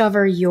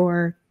 discover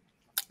your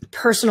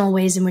personal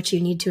ways in which you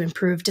need to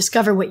improve,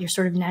 discover what you're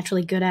sort of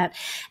naturally good at,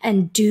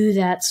 and do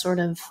that sort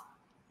of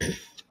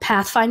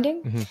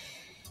pathfinding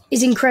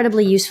is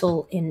incredibly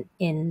useful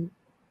in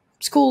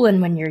school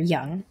and when you're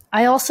young.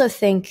 I also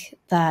think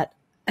that,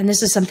 and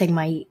this is something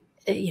my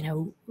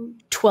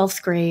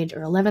 12th grade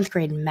or 11th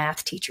grade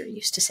math teacher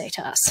used to say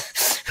to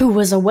us, who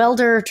was a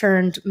welder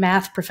turned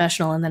math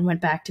professional and then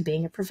went back to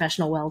being a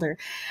professional welder.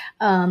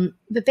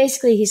 But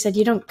basically he said,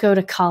 you don't go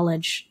to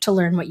college to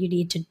learn what you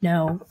need to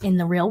know in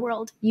the real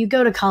world. You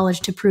go to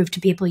college to prove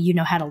to people you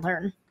know how to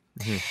learn.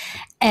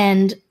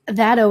 And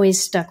that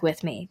always stuck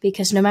with me,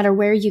 because no matter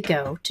where you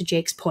go, to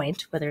Jake's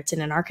point, whether it's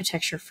in an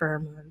architecture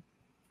firm or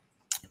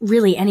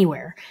really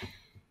anywhere,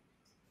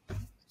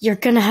 you're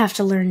going to have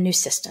to learn new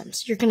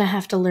systems. You're going to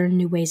have to learn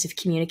new ways of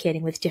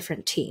communicating with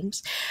different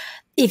teams.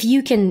 If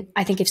you can,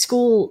 I think if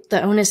school,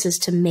 the onus is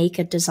to make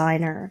a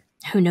designer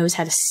who knows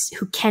how to,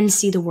 who can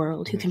see the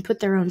world, who can put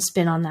their own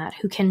spin on that,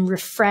 who can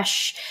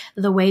refresh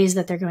the ways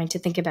that they're going to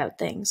think about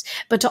things,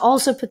 but to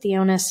also put the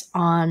onus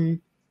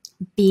on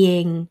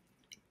being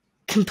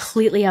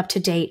completely up to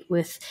date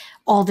with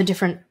all the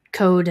different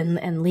code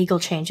and legal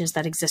changes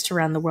that exist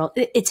around the world.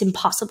 It's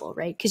impossible,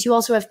 right? Because you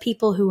also have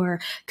people who are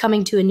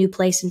coming to a new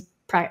place and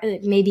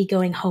maybe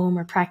going home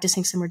or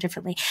practicing somewhere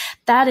differently.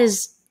 That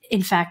is,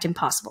 in fact,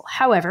 impossible.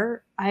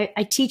 However,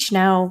 I teach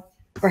now,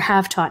 or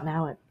have taught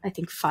now, at I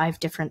think 5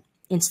 different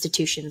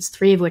institutions,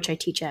 3 of which I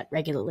teach at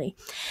regularly.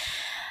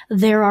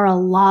 There are a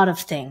lot of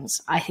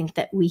things I think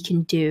that we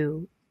can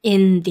do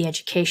in the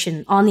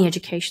education, on the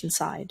education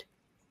side,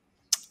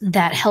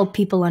 that help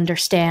people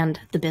understand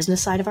the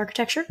business side of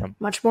architecture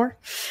much more.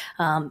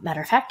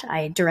 Matter of fact,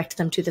 I direct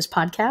them to this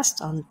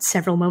podcast on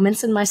several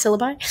moments in my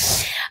syllabi.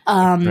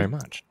 Very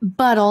much.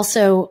 But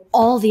also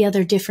all the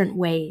other different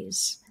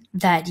ways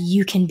that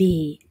you can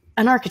be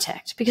an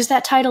architect, because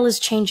that title is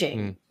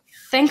changing.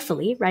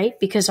 Thankfully, right?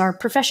 Because our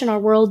profession, our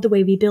world, the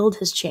way we build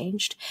has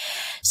changed.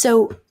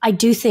 So I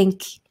do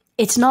think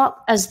it's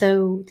not as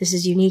though this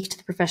is unique to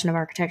the profession of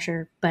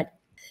architecture, but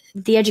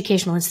the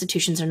educational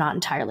institutions are not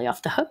entirely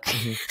off the hook.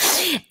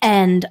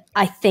 And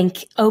I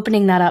think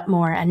opening that up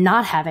more and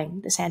not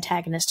having this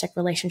antagonistic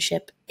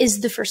relationship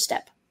is the first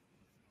step.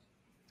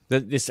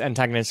 This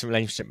antagonistic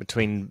relationship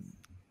between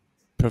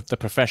the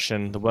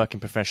profession, the working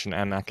profession,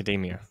 and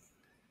academia.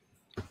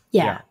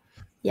 Yeah.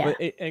 Well,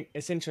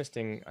 it's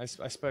interesting. I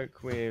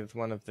spoke with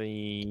one of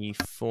the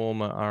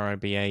former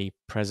RIBA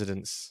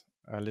presidents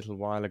a little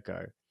while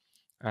ago,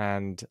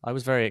 and I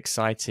was very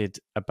excited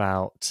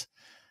about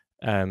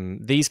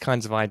these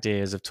kinds of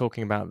ideas of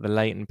talking about the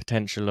latent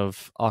potential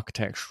of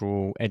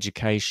architectural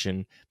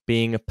education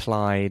being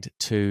applied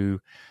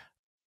to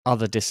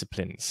other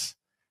disciplines,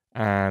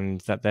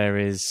 and that there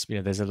is,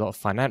 there's a lot of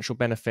financial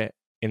benefit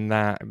in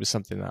that. It was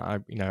something that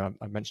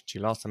I mentioned to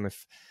you last time.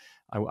 If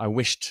I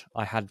wished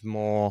I had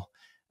more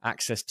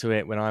access to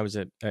it when I was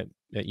at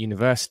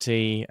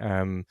university,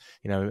 an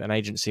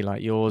agency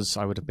like yours,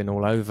 I would have been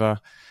all over.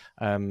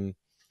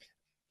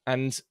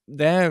 And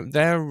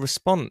their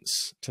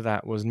response to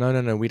that was,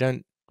 no, we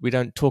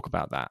don't talk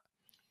about that.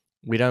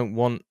 We don't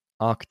want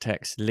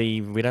architects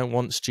we don't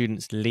want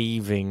students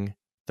leaving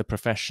the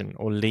profession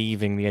or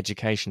leaving the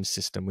education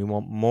system. We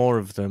want more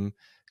of them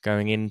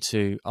going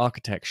into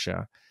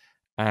architecture.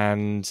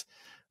 And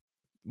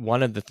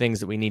one of the things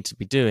that we need to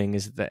be doing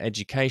is that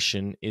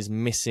education is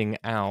missing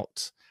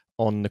out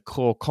on the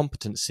core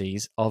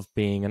competencies of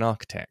being an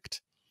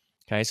architect.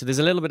 Okay, so there's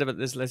a little bit of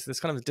there's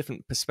kind of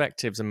different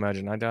perspectives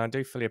emerging. I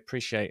do fully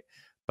appreciate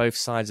both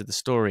sides of the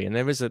story, and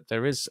there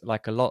is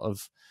like a lot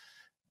of,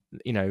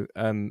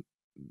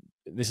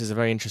 this is a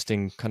very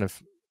interesting kind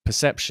of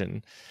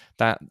perception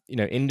that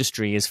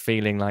industry is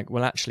feeling like,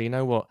 well, actually, you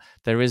know what,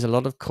 there is a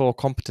lot of core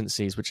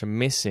competencies which are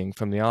missing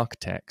from the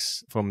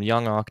architects, from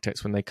young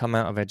architects when they come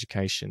out of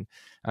education.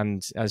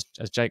 And as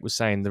Jake was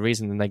saying, the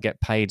reason they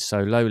get paid so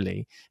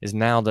lowly is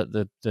now that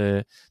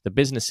the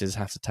businesses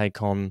have to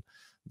take on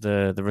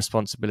the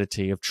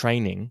responsibility of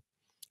training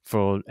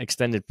for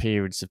extended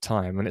periods of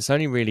time, and it's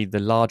only really the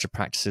larger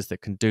practices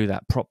that can do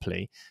that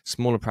properly.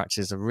 Smaller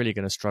practices are really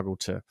going to struggle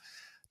to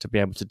be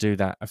able to do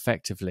that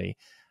effectively,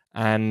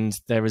 and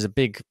there is a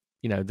big,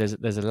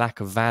 there's a lack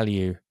of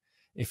value,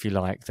 if you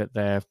like,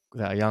 that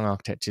a young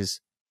architect is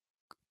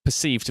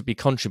perceived to be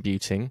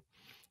contributing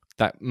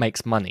that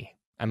makes money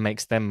and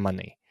makes them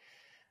money.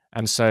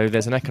 And so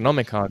there's an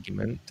economic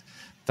argument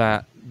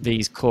that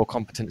these core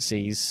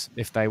competencies,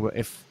 if there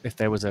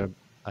was a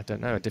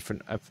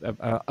different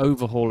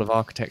overhaul of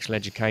architectural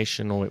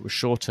education, or it was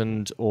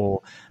shortened,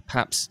 or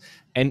perhaps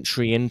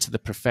entry into the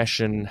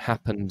profession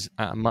happened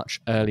at a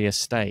much earlier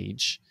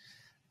stage,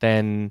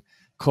 then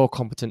core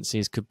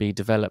competencies could be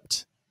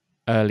developed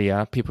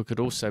earlier. People could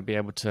also be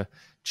able to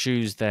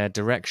choose their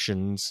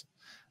directions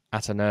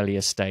at an earlier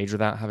stage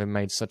without having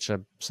made such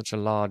a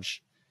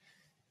large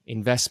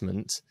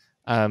investment.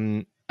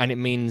 And it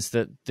means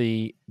that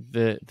the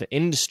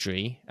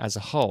industry as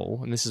a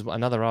whole, and this is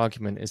another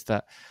argument, is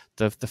that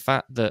the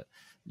fact that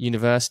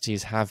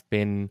universities have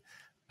been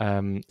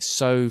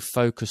so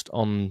focused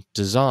on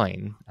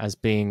design as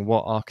being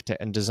what architect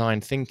and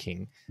design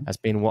thinking as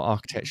being what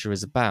architecture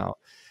is about,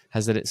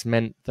 has that it's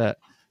meant that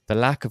the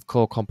lack of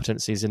core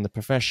competencies in the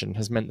profession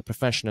has meant the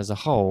profession as a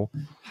whole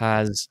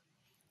has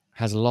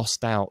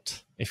lost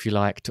out, if you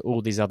like, to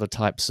all these other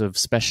types of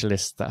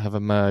specialists that have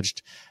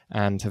emerged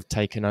and have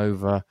taken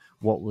over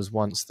what was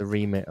once the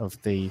remit of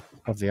the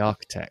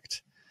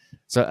architect.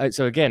 So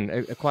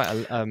again, quite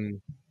a I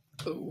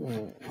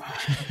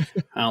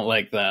don't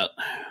like that.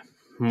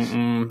 I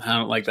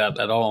don't like that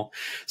at all.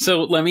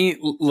 So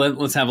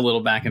let's have a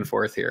little back and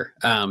forth here.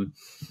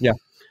 Yeah.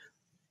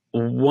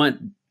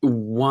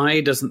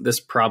 Why doesn't this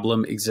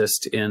problem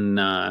exist in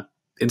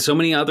so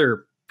many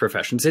other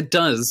professions? It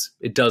does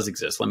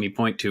exist. Let me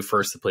point to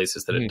first the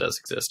places that it does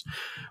exist,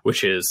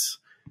 which is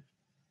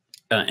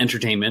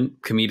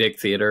entertainment, comedic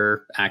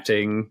theater,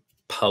 acting,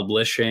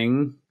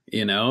 publishing.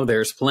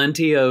 There's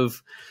plenty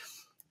of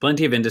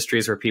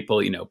industries where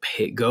people,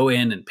 go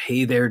in and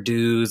pay their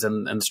dues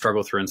and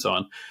struggle through and so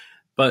on.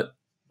 But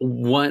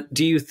what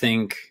do you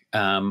think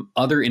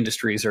other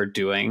industries are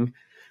doing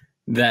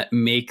that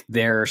make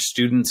their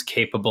students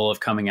capable of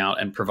coming out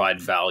and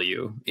provide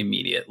value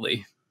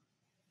immediately?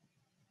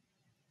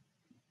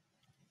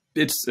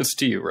 It's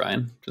to you,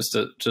 Ryan.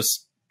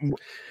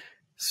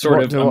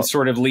 I'm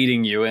sort of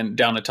leading you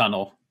down a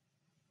tunnel.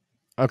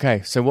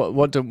 Okay, so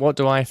what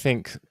do I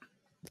think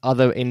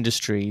other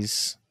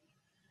industries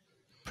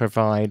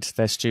provide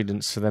their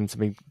students for them to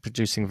be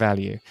producing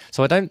value?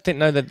 So I don't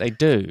know that they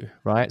do,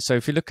 right? So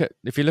if you look at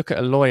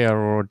a lawyer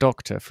or a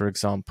doctor, for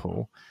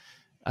example,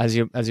 as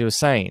you were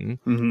saying,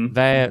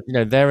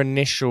 their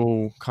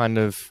initial kind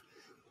of,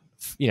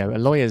 a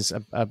lawyer's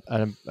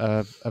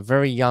a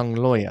very young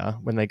lawyer,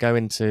 when they go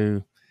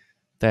into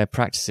their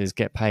practices,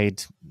 get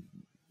paid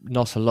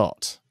not a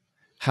lot.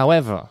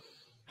 However,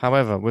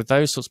 with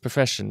those sorts of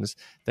professions,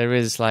 there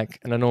is like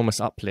an enormous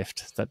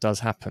uplift that does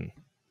happen,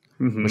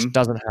 which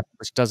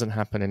doesn't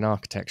happen in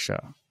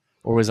architecture,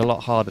 or is a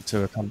lot harder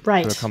to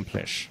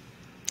accomplish.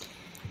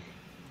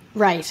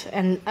 Right.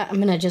 And I'm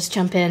going to just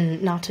jump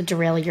in, not to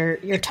derail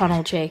your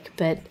tunnel, Jake,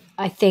 but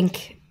I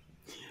think,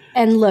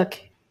 and look,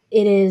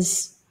 it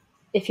is,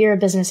 if you're a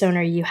business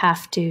owner, you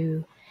have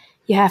to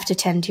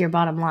tend to your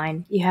bottom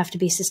line. You have to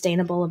be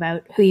sustainable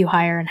about who you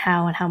hire and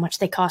how much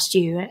they cost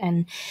you.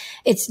 And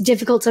it's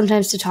difficult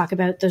sometimes to talk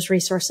about those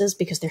resources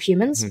because they're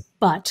humans,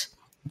 but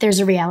there's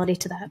a reality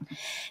to that.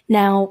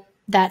 Now,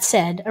 that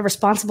said, a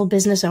responsible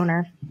business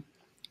owner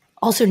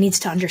also needs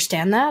to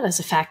understand that as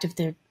a fact of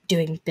their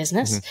doing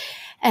business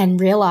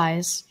and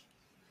realize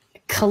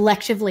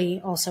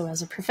collectively, also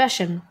as a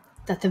profession,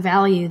 that the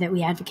value that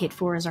we advocate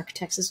for as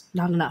architects is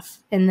not enough.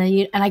 And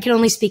I can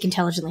only speak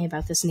intelligently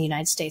about this in the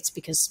United States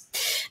because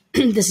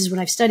this is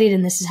what I've studied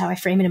and this is how I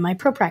frame it in my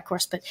ProPrac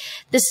course. But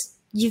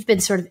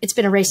it's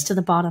been a race to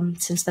the bottom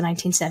since the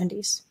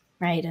 1970s,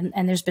 right?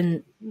 And there's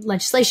been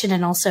legislation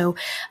and also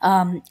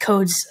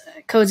codes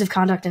of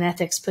conduct and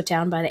ethics put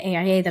down by the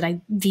AIA that I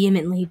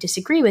vehemently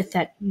disagree with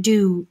that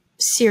do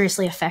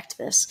seriously affect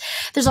this.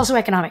 There's also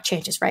economic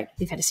changes, right?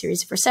 We've had a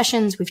series of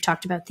recessions. We've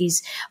talked about these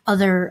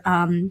other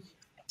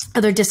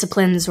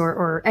disciplines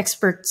or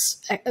experts,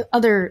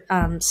 other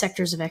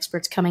sectors of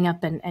experts coming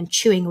up and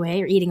chewing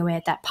away or eating away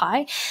at that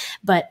pie.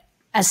 But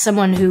as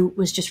someone who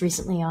was just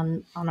recently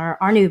on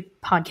our new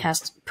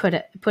podcast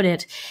put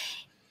it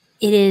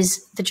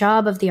is the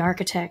job of the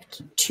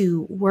architect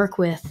to work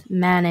with,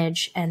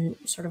 manage, and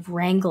sort of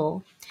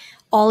wrangle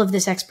all of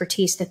this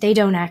expertise that they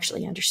don't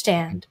actually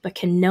understand, but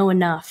can know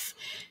enough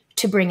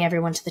to bring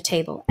everyone to the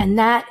table. And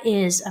that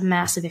is a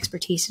massive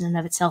expertise in and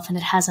of itself, and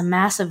it has a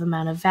massive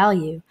amount of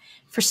value.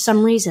 For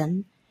some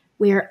reason,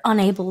 we are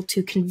unable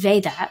to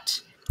convey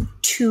that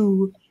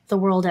to the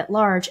world at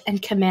large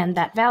and command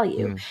that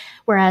value.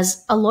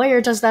 Whereas a lawyer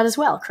does that as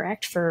well,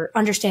 correct? For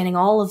understanding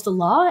all of the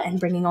law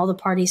and bringing all the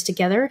parties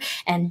together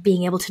and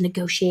being able to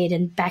negotiate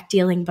and back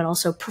dealing, but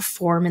also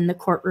perform in the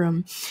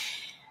courtroom.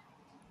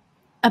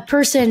 A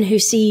person who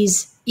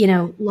sees,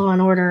 Law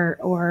and Order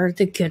or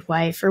The Good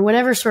Wife or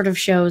whatever sort of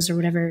shows or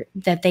whatever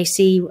that they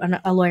see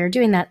a lawyer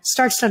doing that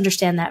starts to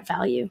understand that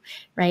value,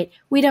 right?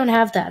 We don't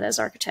have that as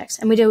architects,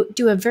 and we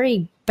do a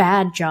very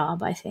bad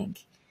job, I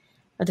think,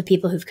 or the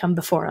people who've come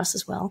before us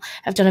as well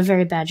have done a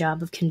very bad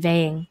job of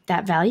conveying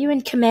that value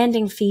and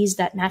commanding fees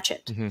that match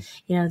it.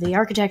 The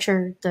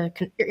architecture, the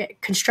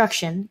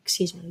construction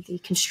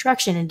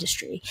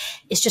industry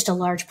is just a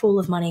large pool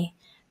of money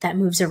that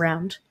moves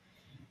around.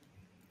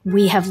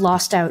 We have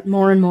lost out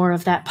more and more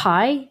of that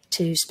pie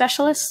to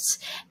specialists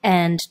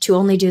and to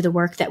only do the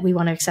work that we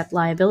want to accept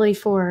liability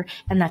for.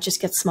 And that just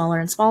gets smaller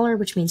and smaller,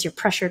 which means you're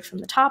pressured from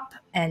the top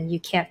and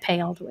you can't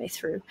pay all the way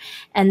through.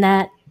 And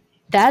that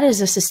that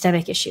is a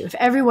systemic issue. If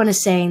everyone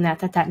is saying that,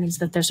 that means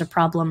that there's a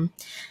problem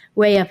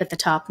way up at the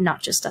top,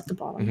 not just at the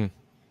bottom. Mm-hmm.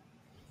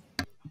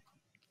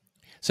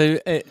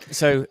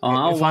 So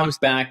I'll walk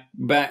back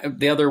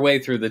the other way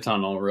through the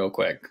tunnel real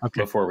quick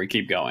before we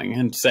keep going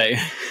and say,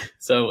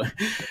 so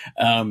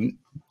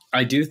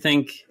I do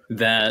think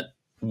that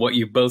what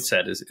you both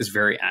said is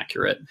very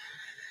accurate.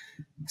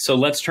 So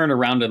let's turn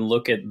around and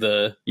look at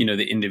the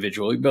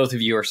individual. Both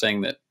of you are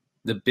saying that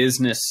the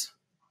business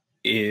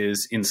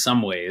is in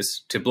some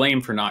ways to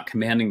blame for not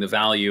commanding the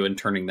value and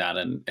turning that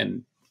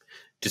and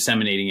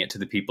disseminating it to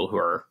the people who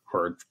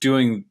are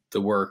doing the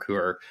work, who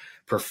are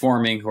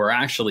performing, who are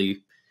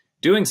actually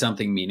doing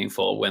something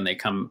meaningful when they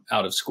come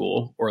out of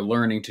school or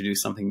learning to do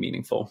something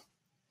meaningful.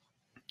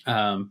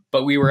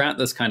 But we were at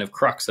this kind of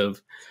crux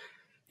of,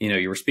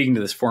 you were speaking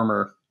to this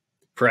former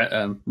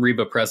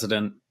REBA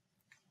president.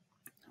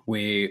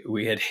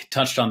 We had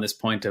touched on this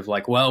point of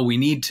like, well, we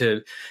need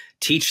to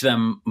teach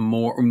them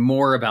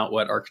more about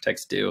what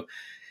architects do.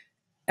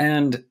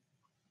 And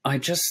I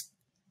just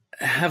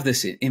have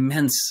this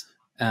immense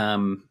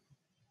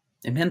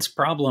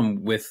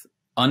problem with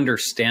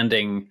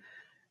understanding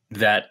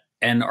that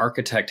an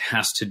architect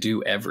has to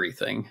do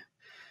everything.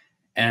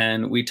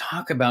 And we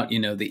talk about,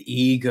 the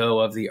ego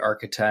of the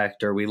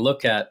architect, or we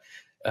look at,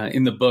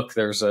 in the book,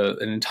 there's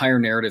an entire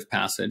narrative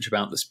passage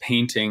about this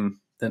painting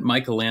that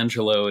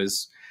Michelangelo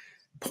is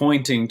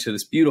pointing to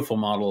this beautiful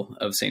model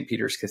of St.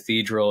 Peter's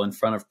Cathedral in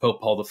front of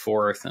Pope Paul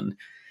IV. And,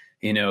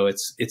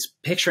 it's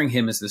picturing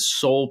him as this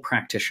sole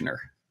practitioner,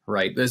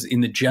 right? As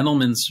in the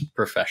gentleman's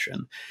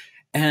profession.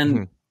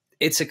 And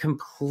it's a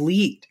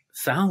complete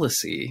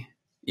fallacy,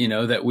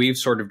 that we've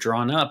sort of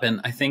drawn up. And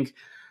I think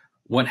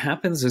what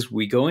happens is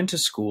we go into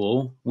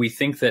school, we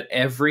think that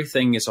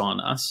everything is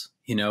on us.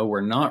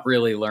 We're not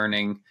really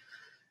learning.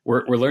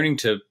 We're learning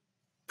to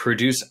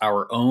produce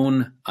our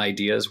own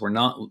ideas. We're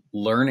not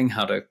learning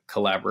how to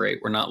collaborate.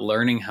 We're not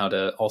learning how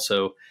to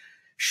also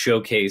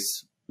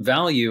showcase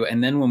value.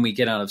 And then when we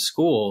get out of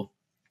school,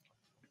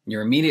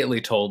 you're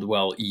immediately told,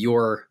 well,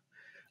 your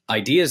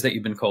ideas that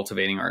you've been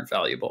cultivating aren't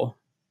valuable,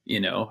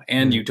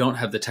 and you don't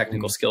have the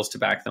technical skills to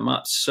back them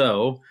up.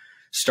 So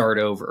start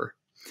over.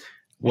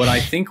 What I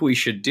think we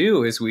should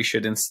do is we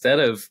should, instead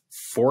of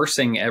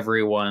forcing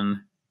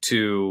everyone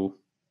to,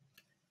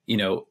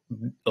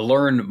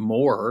 learn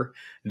more,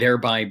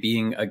 thereby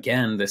being,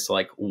 again, this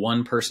like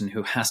one person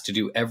who has to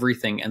do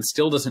everything and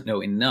still doesn't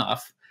know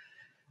enough,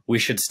 we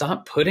should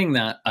stop putting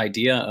that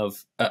idea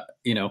of,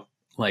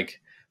 like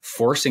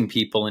forcing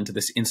people into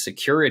this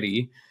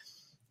insecurity,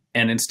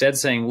 and instead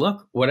saying,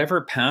 look,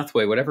 whatever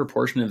pathway, whatever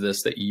portion of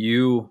this that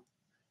you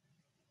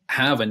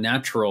have a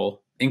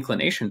natural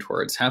inclination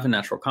towards, have a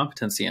natural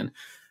competency in,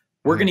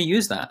 we're going to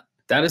use that.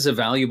 That is a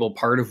valuable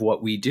part of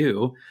what we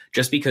do.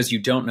 Just because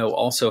you don't know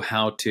also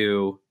how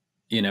to,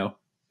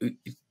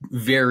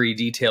 very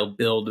detailed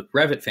build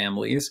Revit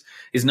families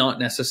is not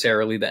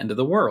necessarily the end of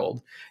the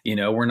world.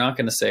 We're not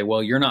going to say,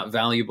 well, you're not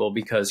valuable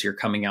because you're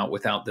coming out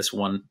without this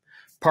one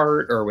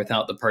part or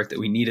without the part that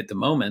we need at the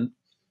moment.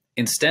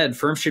 Instead,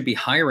 firms should be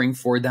hiring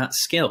for that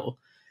skill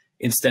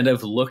instead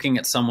of looking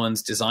at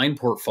someone's design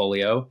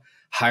portfolio,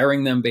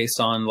 hiring them based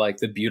on like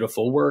the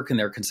beautiful work and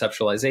their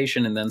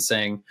conceptualization, and then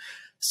saying,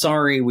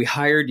 sorry, we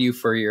hired you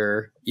for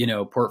your,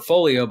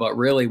 portfolio, but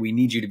really we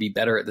need you to be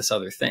better at this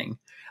other thing.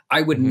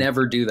 I would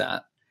never do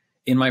that.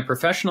 In my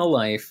professional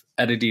life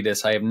at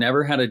Adidas, I have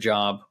never had a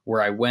job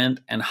where I went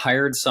and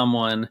hired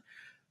someone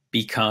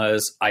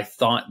because I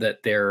thought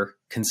that their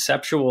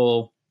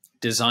conceptual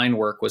design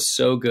work was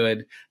so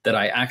good that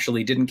I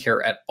actually didn't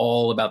care at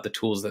all about the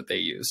tools that they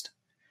used.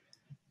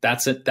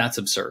 That's it. That's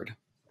absurd.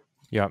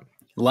 Yeah.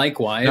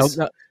 Likewise,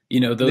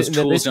 those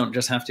tools don't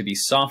just have to be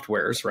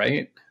softwares,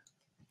 right?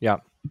 Yeah.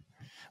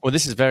 Well,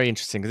 this is very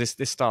interesting because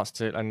this starts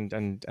to,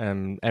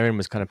 and Erin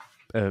was kind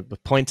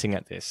of pointing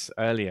at this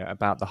earlier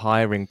about the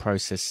hiring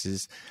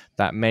processes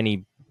that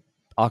many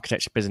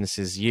architecture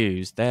businesses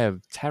use. They're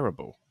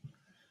terrible.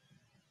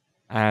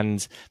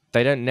 And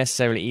they don't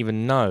necessarily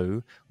even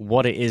know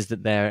what it is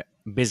that their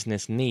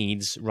business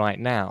needs right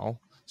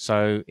now.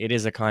 So it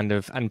is a kind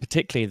of, and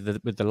particularly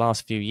with the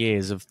last few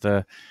years of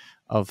the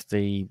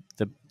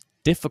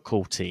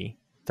difficulty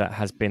that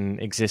has been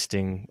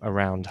existing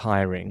around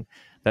hiring,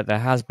 that there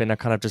has been a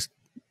kind of just,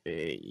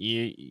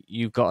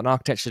 you've got an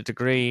architecture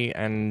degree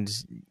and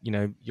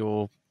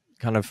you're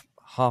kind of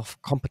half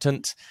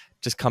competent,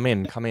 just come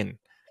in.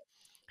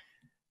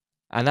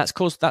 And that's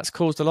caused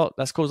a lot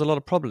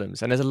of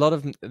problems. And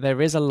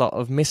there is a lot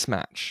of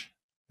mismatch.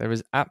 There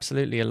is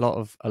absolutely a lot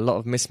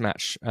of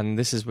mismatch. And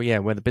this is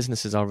where the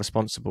businesses are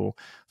responsible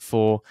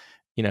for,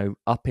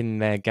 upping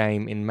their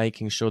game in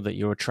making sure that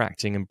you're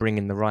attracting and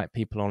bringing the right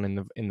people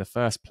on in the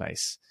first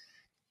place.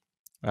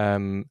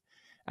 And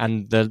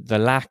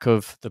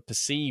the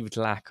perceived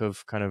lack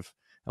of kind of,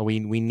 we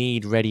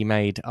need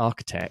ready-made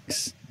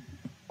architects.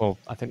 Well,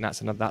 I think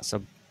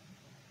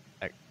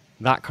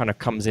that kind of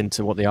comes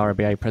into what the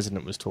RIBA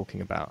president was talking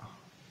about.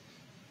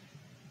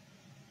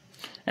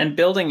 And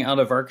building out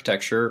of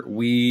architecture,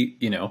 we,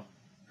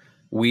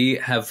 we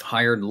have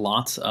hired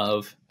lots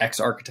of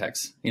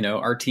ex-architects.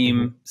 Our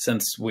team,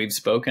 since we've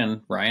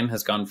spoken, Ryan,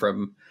 has gone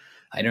from,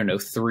 I don't know,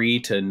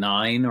 3 to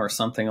 9 or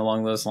something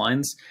along those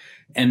lines.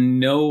 And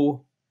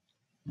no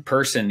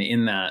person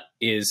in that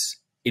is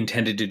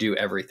intended to do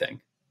everything.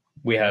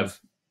 We have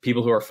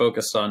people who are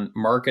focused on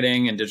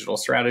marketing and digital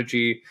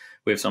strategy.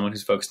 We have someone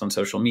who's focused on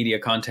social media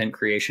content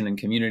creation and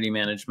community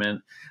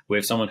management. We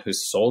have someone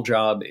whose sole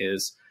job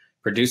is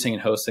producing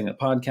and hosting a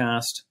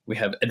podcast. We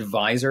have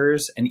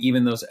advisors, and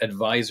even those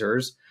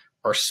advisors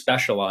are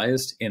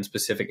specialized in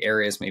specific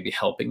areas, maybe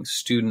helping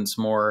students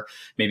more,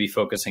 maybe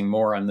focusing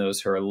more on those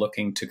who are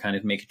looking to kind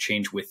of make a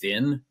change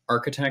within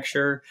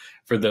architecture,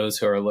 for those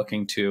who are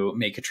looking to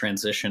make a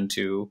transition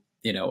to,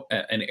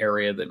 an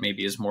area that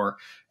maybe is more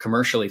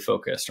commercially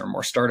focused or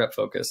more startup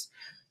focused.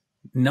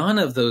 None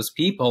of those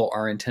people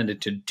are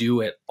intended to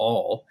do it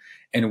all.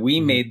 And we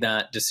made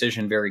that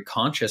decision very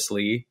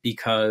consciously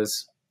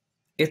because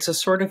it's a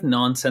sort of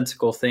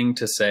nonsensical thing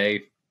to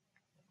say,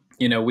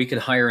 we could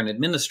hire an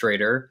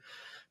administrator,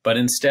 but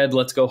instead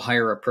let's go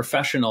hire a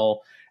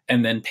professional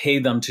and then pay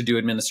them to do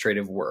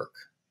administrative work.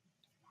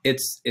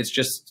 It's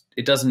just,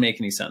 it doesn't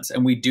make any sense.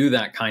 And we do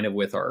that kind of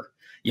with our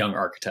young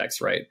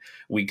architects, right?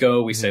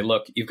 We say,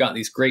 look, you've got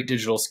these great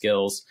digital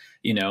skills,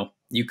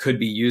 you could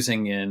be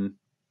using in,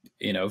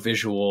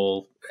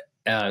 visual,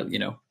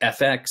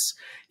 FX,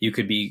 you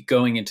could be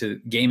going into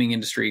gaming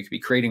industry, you could be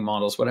creating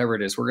models, whatever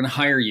it is. We're going to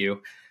hire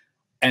you.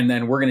 And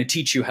then we're going to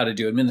teach you how to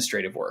do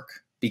administrative work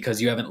because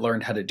you haven't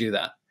learned how to do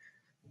that.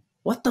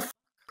 What the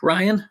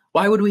Ryan?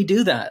 Why would we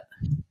do that?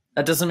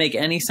 That doesn't make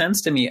any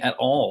sense to me at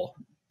all.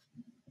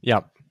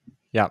 Yep.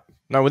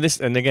 No, with this,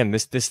 and again,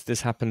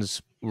 this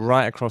happens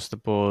right across the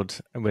board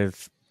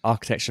with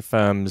architecture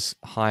firms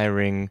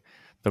hiring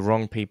the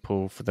wrong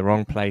people for the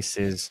wrong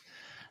places,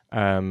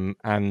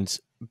 and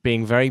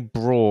being very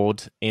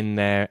broad in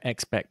their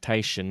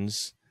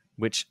expectations,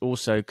 which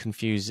also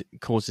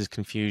causes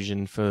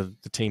confusion for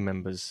the team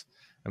members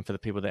and for the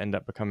people that end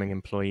up becoming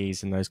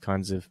employees in those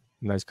kinds of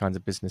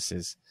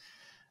businesses.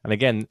 And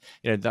again,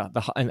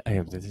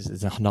 this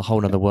is a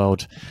whole other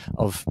world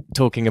of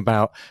talking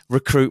about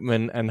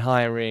recruitment and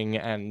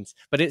hiring,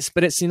 but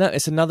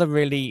it's another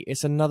really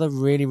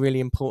really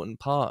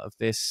important part of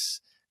this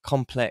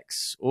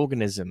complex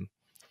organism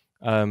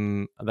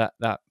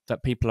that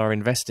people are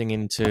investing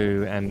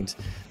into, and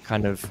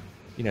kind of,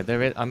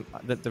 there is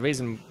the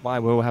reason why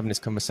we're all having this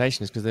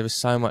conversation is because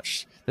there's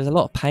a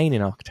lot of pain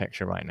in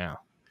architecture right now.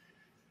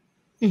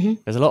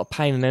 There's a lot of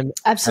pain, and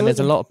there's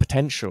a lot of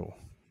potential.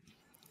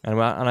 And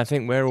I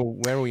think we're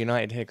all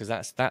united here because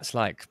that's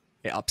like,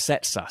 it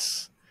upsets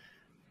us,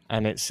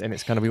 and it's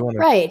kind of, we want to,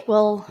 right.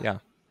 Well, yeah,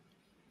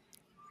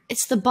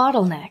 it's the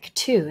bottleneck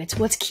too. It's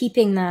what's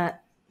keeping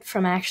that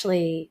from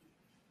actually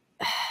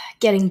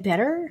getting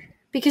better.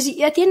 Because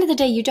at the end of the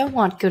day, you don't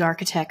want good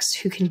architects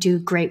who can do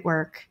great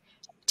work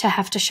to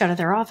have to shutter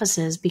their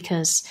offices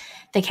because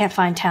they can't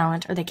find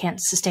talent, or they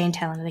can't sustain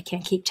talent, or they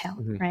can't keep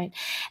talent, right?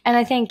 And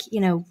I think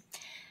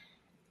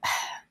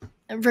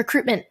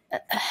recruitment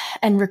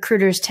and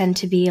recruiters tend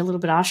to be a little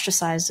bit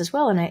ostracized as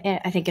well. And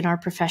I think in our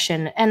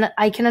profession, and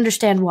I can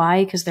understand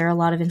why, because there are a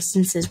lot of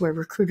instances where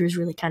recruiters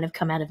really kind of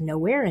come out of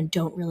nowhere and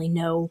don't really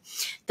know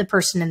the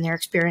person and their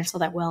experience all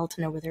that well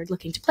to know where they're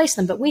looking to place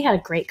them. But we had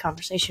a great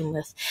conversation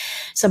with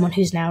someone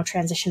who's now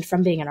transitioned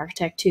from being an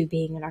architect to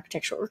being an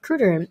architectural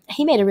recruiter. And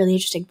he made a really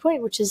interesting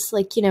point, which is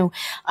like,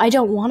 I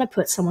don't want to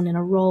put someone in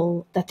a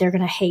role that they're going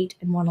to hate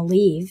and want to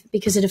leave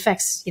because it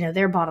affects,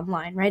 their bottom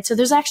line, right? So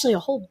there's actually a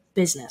whole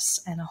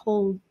business and a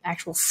whole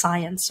actual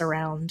science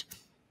around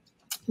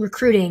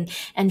recruiting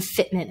and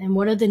fitment, and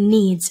what are the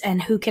needs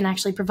and who can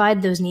actually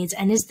provide those needs,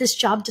 and is this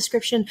job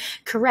description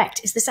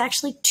correct? Is this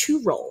actually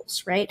 2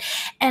 roles, right?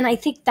 And I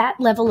think that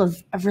level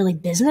of really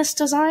business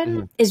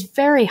design is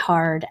very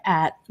hard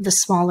at the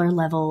smaller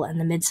level and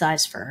the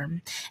mid-sized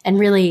firm. And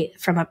really,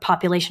 from a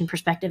population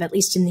perspective, at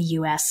least in the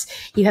US,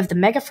 you have the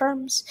mega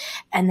firms,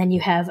 and then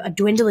you have a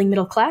dwindling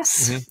middle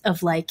class of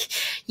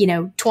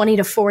 20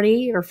 to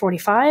 40 or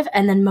 45,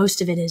 and then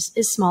most of it is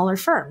smaller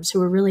firms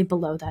who are really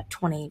below that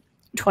 20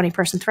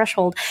 person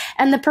threshold.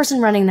 And the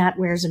person running that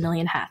wears a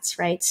million hats,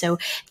 right? So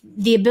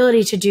the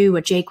ability to do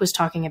what Jake was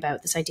talking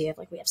about, this idea of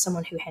we have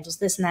someone who handles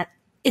this and that,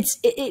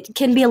 it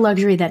can be a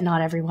luxury that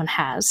not everyone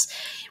has.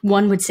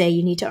 One would say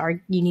you need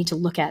to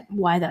look at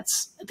why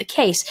that's the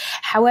case.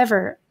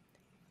 However,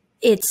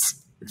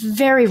 it's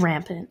very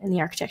rampant in the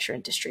architecture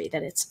industry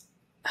that it's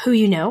who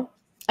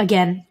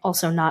again,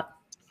 also not,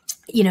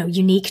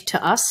 unique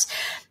to us.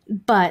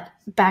 But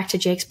back to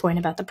Jake's point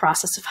about the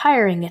process of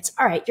hiring, it's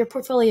all right, your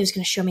portfolio is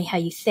going to show me how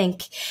you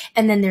think.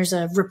 And then there's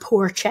a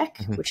rapport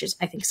check, which is,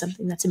 I think,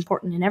 something that's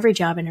important in every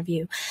job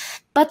interview.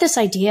 But this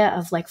idea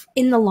of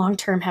in the long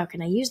term, how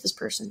can I use this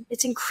person?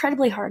 It's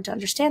incredibly hard to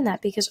understand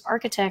that because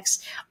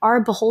architects are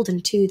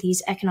beholden to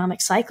these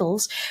economic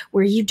cycles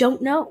where you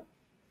don't know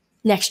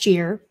next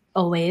year,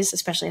 always,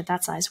 especially at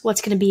that size,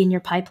 what's going to be in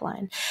your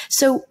pipeline.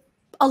 So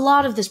a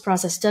lot of this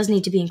process does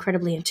need to be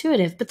incredibly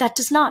intuitive, but that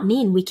does not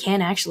mean we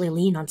can't actually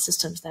lean on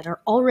systems that are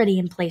already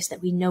in place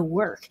that we know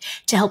work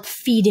to help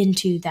feed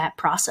into that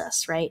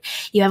process, right?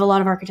 You have a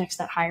lot of architects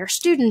that hire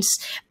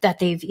students that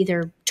they've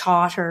either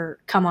taught or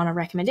come on a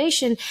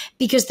recommendation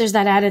because there's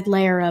that added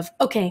layer of,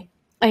 okay,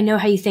 I know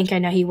how you think, I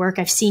know how you work.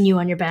 I've seen you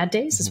on your bad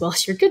days as well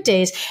as your good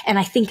days, and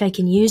I think I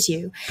can use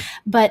you.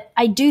 But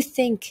I do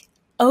think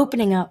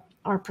opening up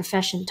our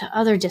profession to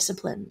other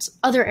disciplines,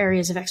 other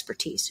areas of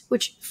expertise,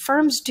 which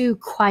firms do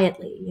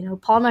quietly. You know,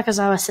 Paul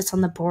Nakazawa sits on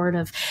the board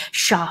of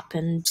Shop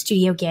and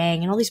Studio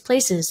Gang and all these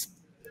places.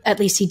 At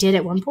least he did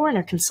at one point,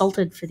 or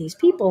consulted for these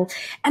people.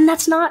 And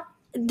that's not,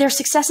 their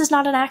success is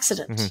not an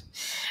accident,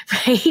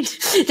 right?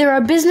 There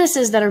are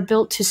businesses that are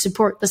built to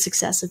support the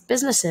success of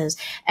businesses.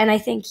 And I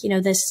think, you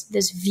know,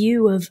 this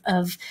view of,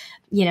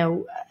 you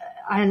know,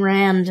 Ayn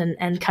Rand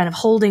and kind of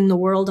holding the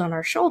world on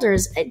our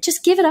shoulders,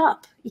 just give it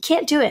up. You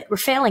can't do it. We're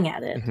failing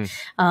at it.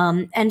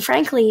 And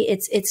frankly,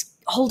 it's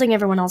holding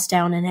everyone else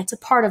down, and it's a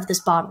part of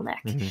this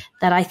bottleneck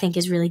that I think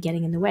is really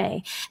getting in the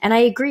way. And I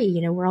agree,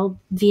 you know, we're all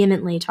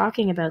vehemently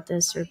talking about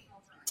this, or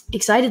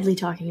excitedly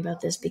talking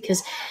about this,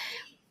 because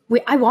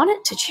I want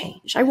it to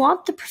change. I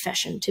want the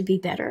profession to be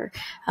better.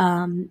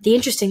 The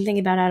interesting thing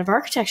about out of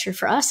architecture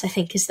for us, I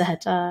think, is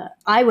that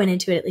I went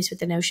into it at least with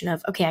the notion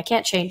of, okay, I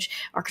can't change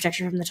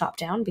architecture from the top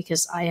down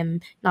because I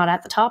am not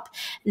at the top,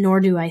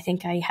 nor do I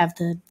think I have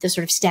the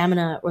sort of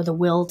stamina or the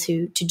will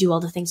to do all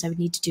the things I would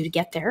need to do to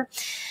get there.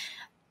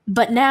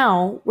 But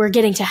now we're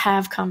getting to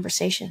have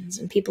conversations,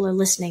 and people are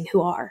listening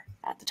who are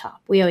at the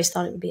top. We always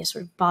thought it would be a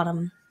sort of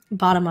bottom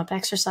up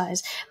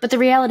exercise, but the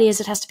reality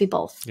is it has to be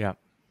both. Yeah.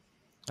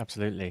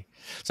 Absolutely.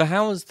 So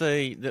how was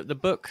the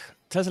book?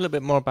 Tell us a little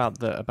bit more about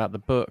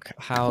the book,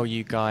 how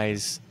you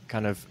guys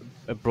kind of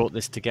brought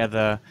this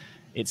together,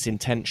 its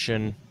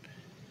intention,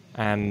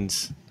 and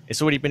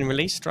it's already been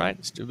released, right?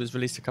 It was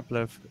released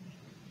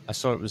I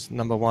saw it was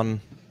 #1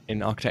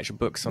 in architecture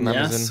books on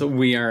Amazon. So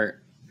we are,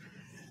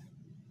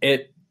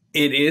 it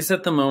is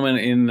at the moment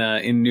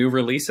in new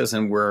releases,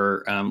 and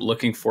we're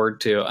looking forward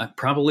to,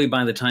 probably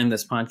by the time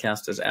this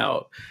podcast is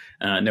out,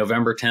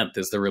 November 10th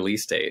is the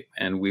release date,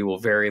 and we will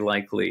very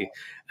likely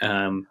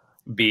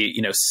be,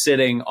 you know,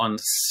 sitting on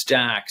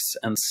stacks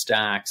and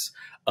stacks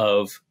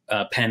of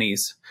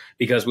pennies,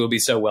 because we'll be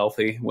so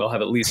wealthy. We'll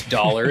have at least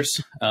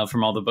dollars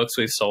from all the books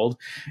we've sold.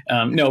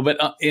 No,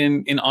 but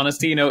in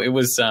honesty, you know, it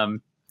was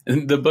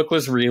the book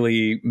was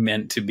really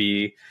meant to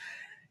be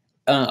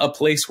a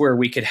place where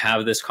we could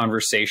have this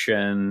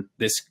conversation,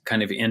 this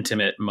kind of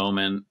intimate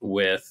moment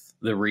with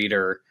the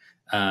reader,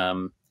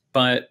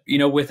 but, you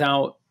know,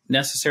 without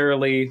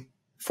necessarily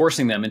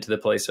forcing them into the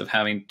place of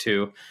having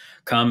to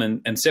come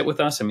and sit with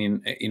us. I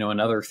mean, you know,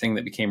 another thing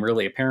that became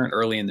really apparent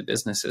early in the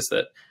business is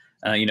that,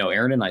 you know,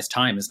 Erin and I's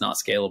time is not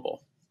scalable,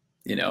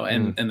 you know,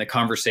 and the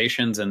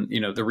conversations, and,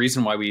 you know, the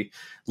reason why we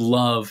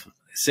love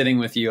sitting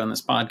with you on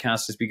this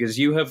podcast is because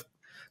you have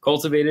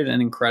cultivated an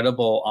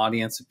incredible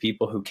audience of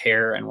people who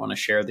care and want to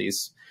share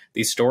these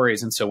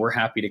stories. And so we're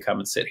happy to come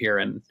and sit here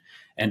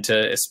and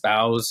to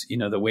espouse, you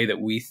know, the way that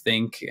we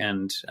think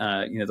and,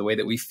 you know, the way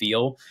that we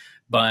feel.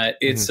 But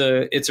it's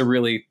a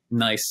really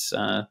nice,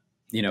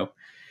 you know,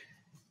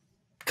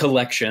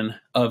 collection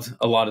of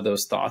a lot of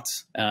those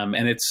thoughts.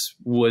 And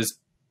was,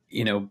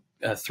 you know,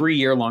 a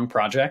 3-year-long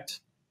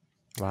project.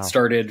 Wow.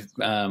 Started,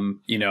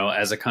 you know,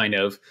 as a kind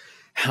of,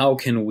 how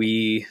can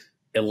we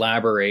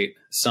elaborate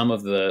some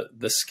of the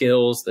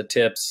skills, the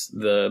tips,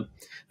 the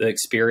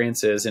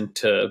experiences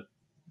into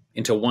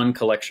one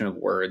collection of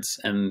words.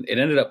 And it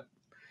ended up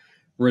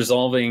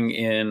resolving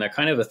in a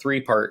kind of a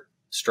 3-part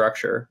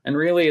structure. And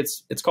really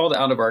it's called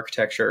Out of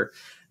Architecture,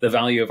 the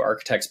Value of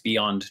Architects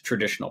Beyond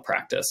Traditional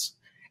Practice.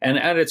 And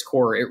at its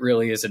core, it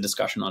really is a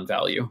discussion on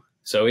value.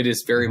 So it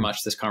is very much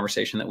this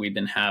conversation that we've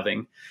been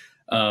having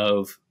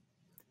of,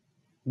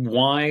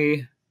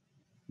 why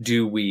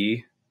do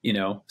we, you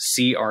know,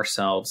 see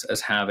ourselves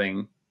as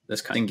having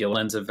this kind of singular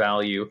lens of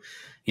value?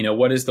 You know,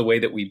 what is the way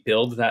that we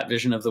build that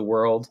vision of the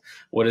world?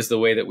 What is the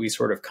way that we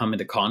sort of come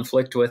into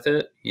conflict with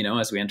it, you know,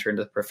 as we enter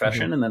into the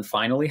profession? And then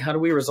finally, how do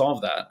we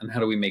resolve that, and how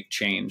do we make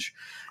change?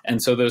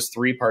 And so those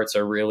 3 parts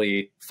are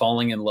really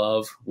falling in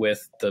love with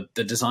the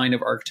design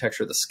of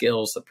architecture, the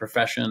skills, the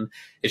profession.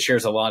 It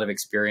shares a lot of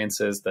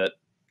experiences that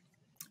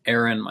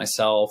Erin,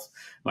 myself,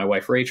 my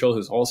wife Rachel,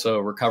 who's also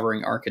a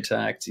recovering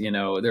architect, you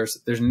know, there's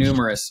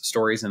numerous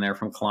stories in there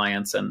from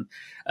clients and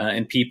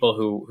people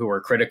who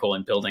are critical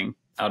in building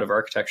out of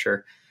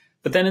architecture.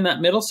 But then in that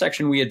middle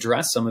section, we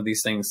address some of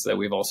these things that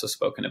we've also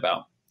spoken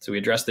about. So we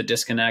address the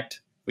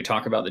disconnect. We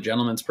talk about the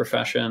gentleman's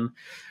profession.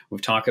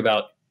 We've talked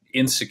about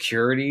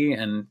insecurity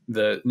and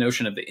the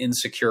notion of the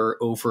insecure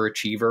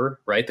overachiever,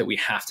 right? That we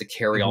have to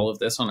carry all of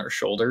this on our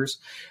shoulders.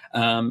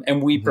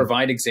 And we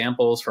provide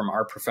examples from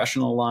our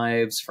professional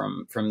lives,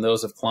 from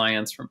those of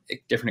clients, from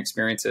different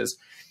experiences.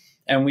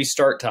 And we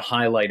start to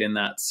highlight in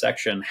that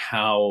section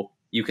how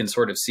you can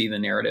sort of see the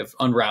narrative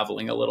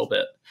unraveling a little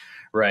bit,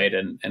 right?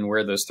 And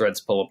where those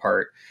threads pull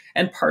apart.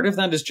 And part of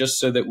that is just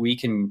so that we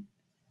can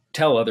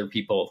tell other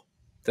people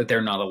that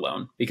they're not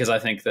alone, because I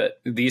think that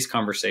these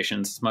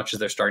conversations, as much as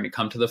they're starting to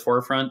come to the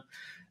forefront,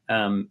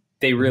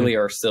 they really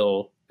are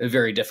still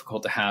very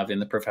difficult to have in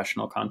the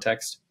professional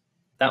context.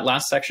 That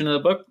last section of the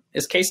book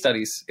is case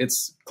studies.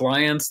 It's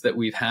clients that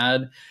we've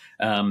had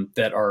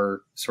that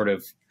are sort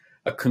of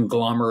a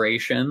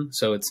conglomeration.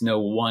 So it's no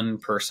one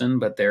person,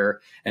 but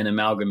they're an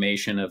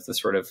amalgamation of the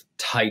sort of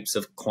types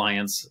of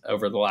clients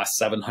over the last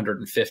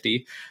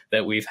 750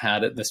 that we've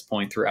had at this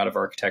point through Out of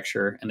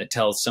Architecture. And it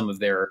tells some of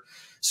their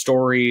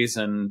stories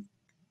and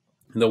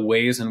the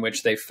ways in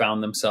which they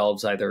found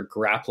themselves either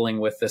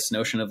grappling with this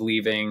notion of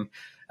leaving,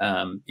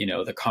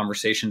 the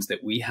conversations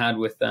that we had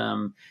with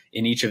them.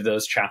 In each of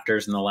those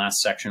chapters in the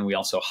last section, we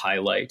also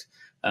highlight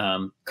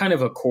kind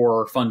of a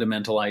core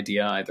fundamental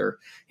idea, either,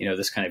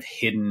 this kind of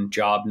hidden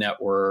job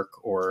network,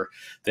 or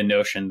the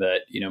notion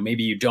that,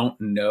 maybe you don't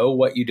know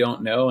what you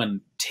don't know, and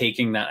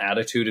taking that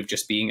attitude of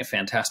just being a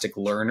fantastic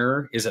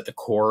learner is at the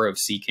core of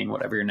seeking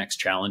whatever your next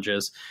challenge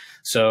is.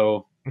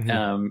 So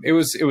it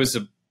was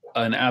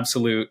an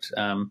absolute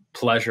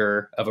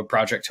pleasure of a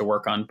project to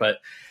work on, but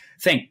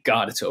thank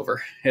God it's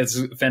over. It's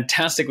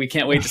fantastic. We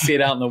can't wait to see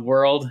it out in the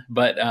world,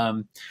 but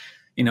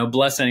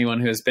bless anyone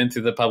who has been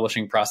through the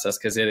publishing process,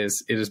 because it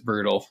is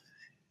brutal.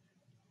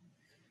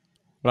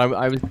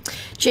 Well,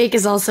 Jake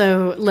is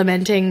also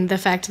lamenting the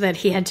fact that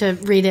he had to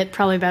read it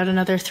probably about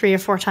another 3 or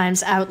 4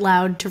 times out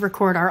loud to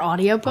record our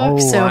audiobook.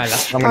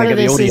 Part of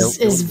this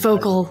is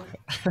vocal.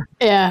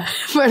 Yeah,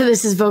 part of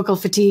this is vocal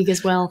fatigue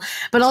as well,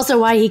 but also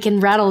why he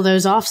can rattle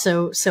those off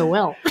so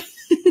well.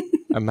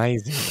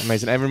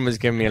 Amazing. Everyone was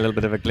giving me a little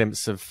bit of a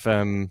glimpse of,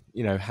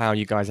 how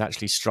you guys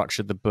actually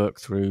structured the book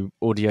through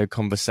audio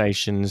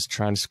conversations,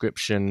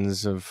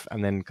 transcriptions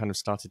and then kind of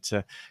started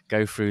to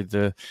go through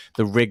the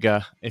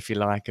rigor, if you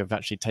like, of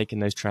actually taking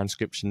those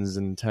transcriptions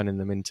and turning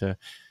them into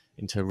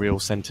real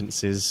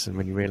sentences. And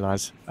when you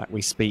realize that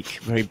we speak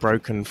very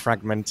broken,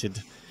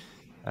 fragmented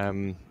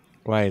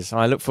ways,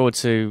 I look forward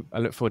to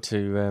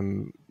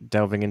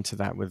delving into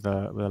that with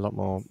a lot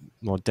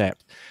more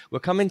depth. We're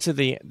coming to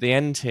the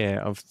end here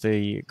of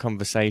the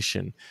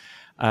conversation,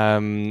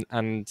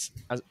 and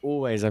as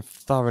always, I've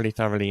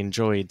thoroughly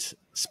enjoyed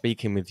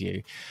speaking with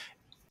you.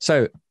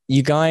 So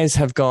you guys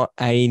have got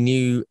a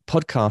new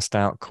podcast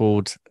out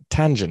called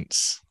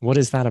Tangents. What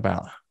is that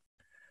about?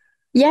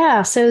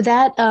 Yeah, so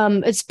that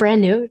it's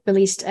brand new. It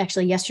released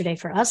actually yesterday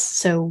for us.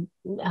 So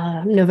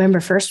November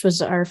 1st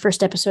was our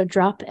first episode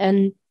drop,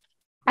 and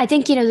I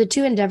think, the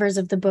two endeavors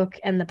of the book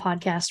and the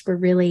podcast were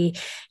really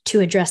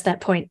to address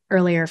that point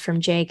earlier from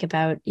Jake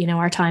about,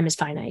 our time is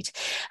finite.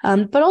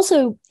 But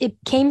also it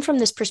came from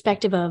this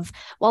perspective of,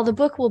 while the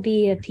book will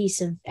be a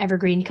piece of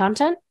evergreen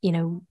content,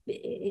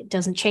 it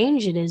doesn't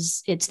change.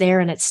 It's there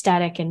and it's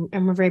static, and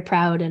we're very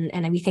proud.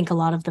 And we think a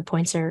lot of the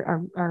points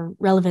are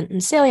relevant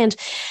and salient.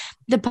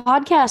 The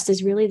podcast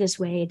is really this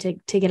way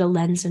to get a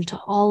lens into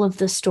all of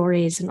the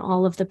stories and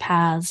all of the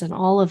paths and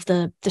all of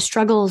the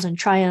struggles and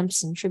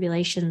triumphs and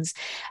tribulations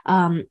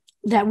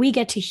that we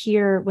get to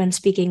hear when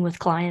speaking with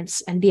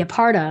clients and be a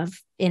part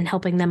of in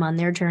helping them on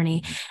their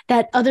journey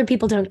that other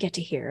people don't get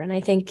to hear. And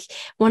I think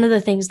one of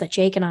the things that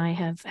Jake and I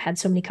have had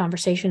so many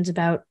conversations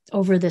about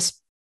over this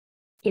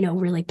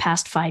really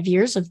past 5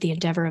 years of the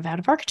endeavor of Out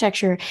of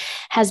Architecture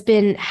has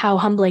been how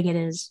humbling it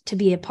is to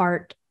be a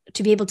part,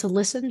 to be able to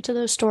listen to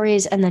those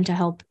stories and then to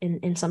help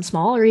in some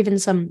small or even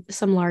some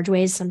large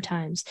ways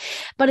sometimes.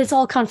 But it's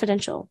all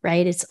confidential,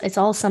 right? It's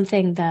all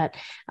something that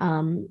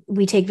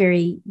we take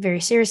very, very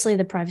seriously,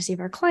 the privacy of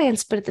our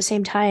clients. But at the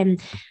same time,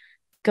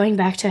 going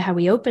back to how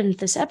we opened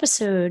this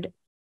episode,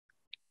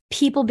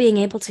 people being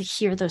able to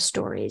hear those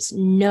stories,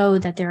 know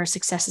that there are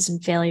successes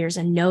and failures,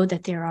 and know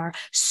that there are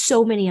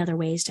so many other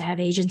ways to have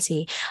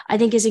agency, I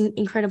think is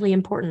incredibly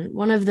important.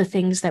 One of the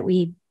things that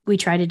we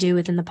try to do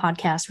within the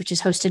podcast, which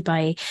is hosted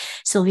by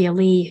Sylvia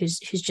Lee, who's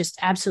just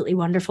absolutely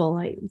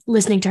wonderful.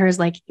 Listening to her is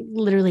like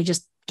literally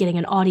just getting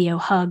an audio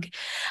hug.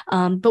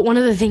 But one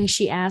of the things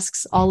she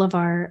asks all of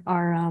our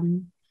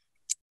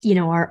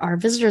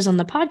visitors on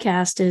the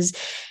podcast is,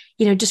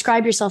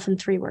 describe yourself in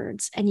 3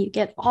 words. And you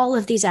get all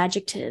of these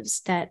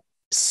adjectives that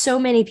so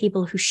many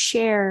people who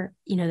share,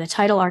 the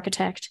title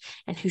architect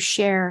and who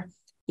share,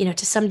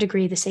 to some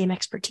degree, the same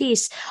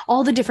expertise,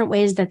 all the different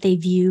ways that they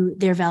view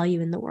their value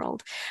in the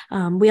world.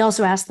 We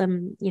also ask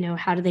them,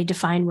 how do they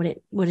define what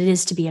it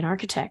is to be an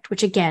architect,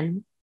 which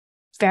again,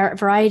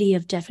 variety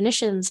of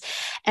definitions.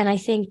 And I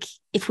think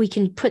if we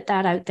can put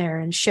that out there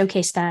and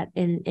showcase that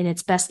in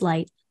its best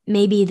light,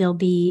 maybe there'll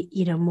be,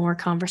 more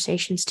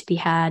conversations to be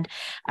had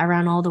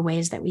around all the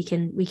ways that we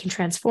can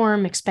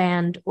transform,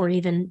 expand, or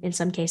even in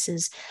some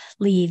cases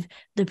leave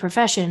the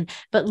profession,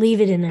 but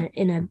leave it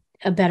in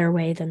a better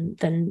way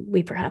than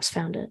we perhaps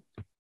found it.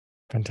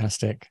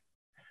 Fantastic.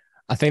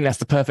 I think that's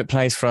the perfect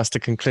place for us to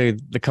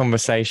conclude the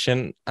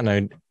conversation. I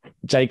know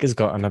Jake has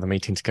got another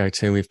meeting to go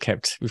to. We've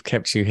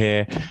kept you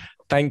here.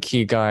 Thank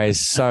you guys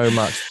so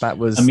much. That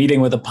was a meeting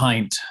with a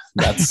pint.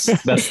 That's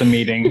the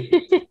meeting.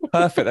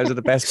 Perfect. Those are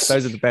the best.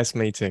 Those are the best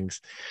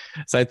meetings.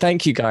 So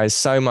thank you guys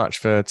so much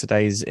for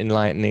today's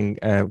enlightening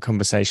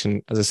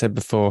conversation. As I said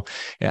before,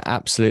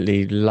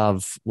 absolutely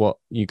love what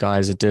you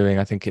guys are doing.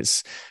 I think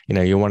it's,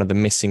 you're one of the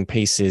missing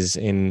pieces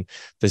in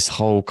this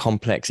whole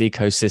complex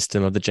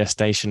ecosystem of the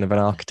gestation of an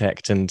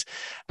architect, and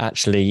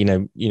actually,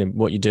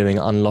 what you're doing,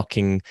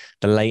 unlocking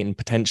the latent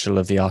potential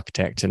of the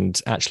architect and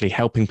actually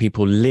helping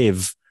people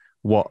live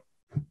what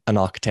an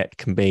architect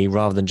can be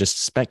rather than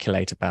just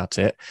speculate about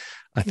it,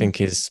 I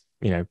think is,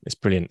 it's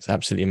brilliant. It's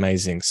absolutely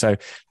amazing. So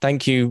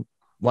thank you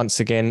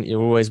once again.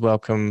 You're always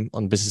welcome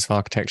on Business of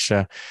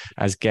Architecture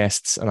as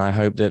guests. And I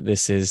hope that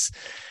this is,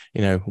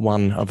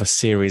 one of a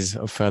series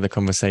of further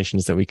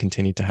conversations that we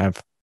continue to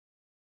have.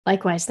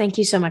 Likewise. Thank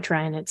you so much,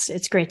 Ryan.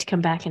 It's great to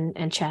come back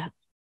and chat.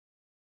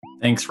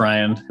 Thanks,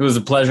 Ryan. It was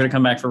a pleasure to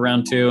come back for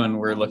round 2, and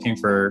we're looking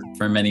for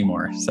many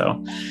more.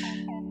 So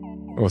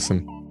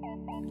awesome.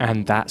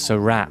 And that's a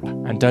wrap.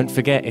 And don't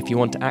forget, if you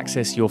want to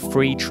access your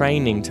free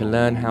training to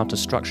learn how to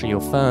structure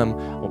your firm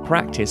or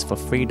practice for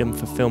freedom,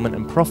 fulfillment,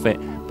 and profit,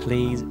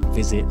 please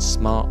visit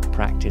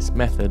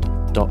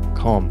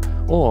smartpracticemethod.com.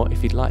 Or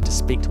if you'd like to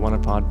speak to one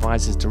of our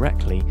advisors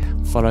directly,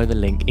 follow the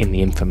link in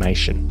the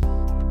information.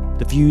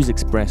 The views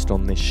expressed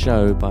on this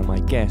show by my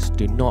guests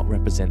do not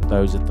represent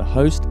those of the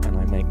host, and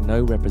I make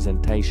no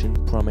representation,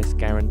 promise,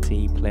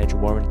 guarantee, pledge,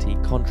 warranty,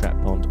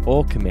 contract bond,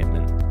 or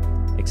commitment,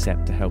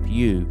 except to help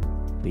you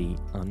be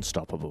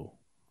unstoppable.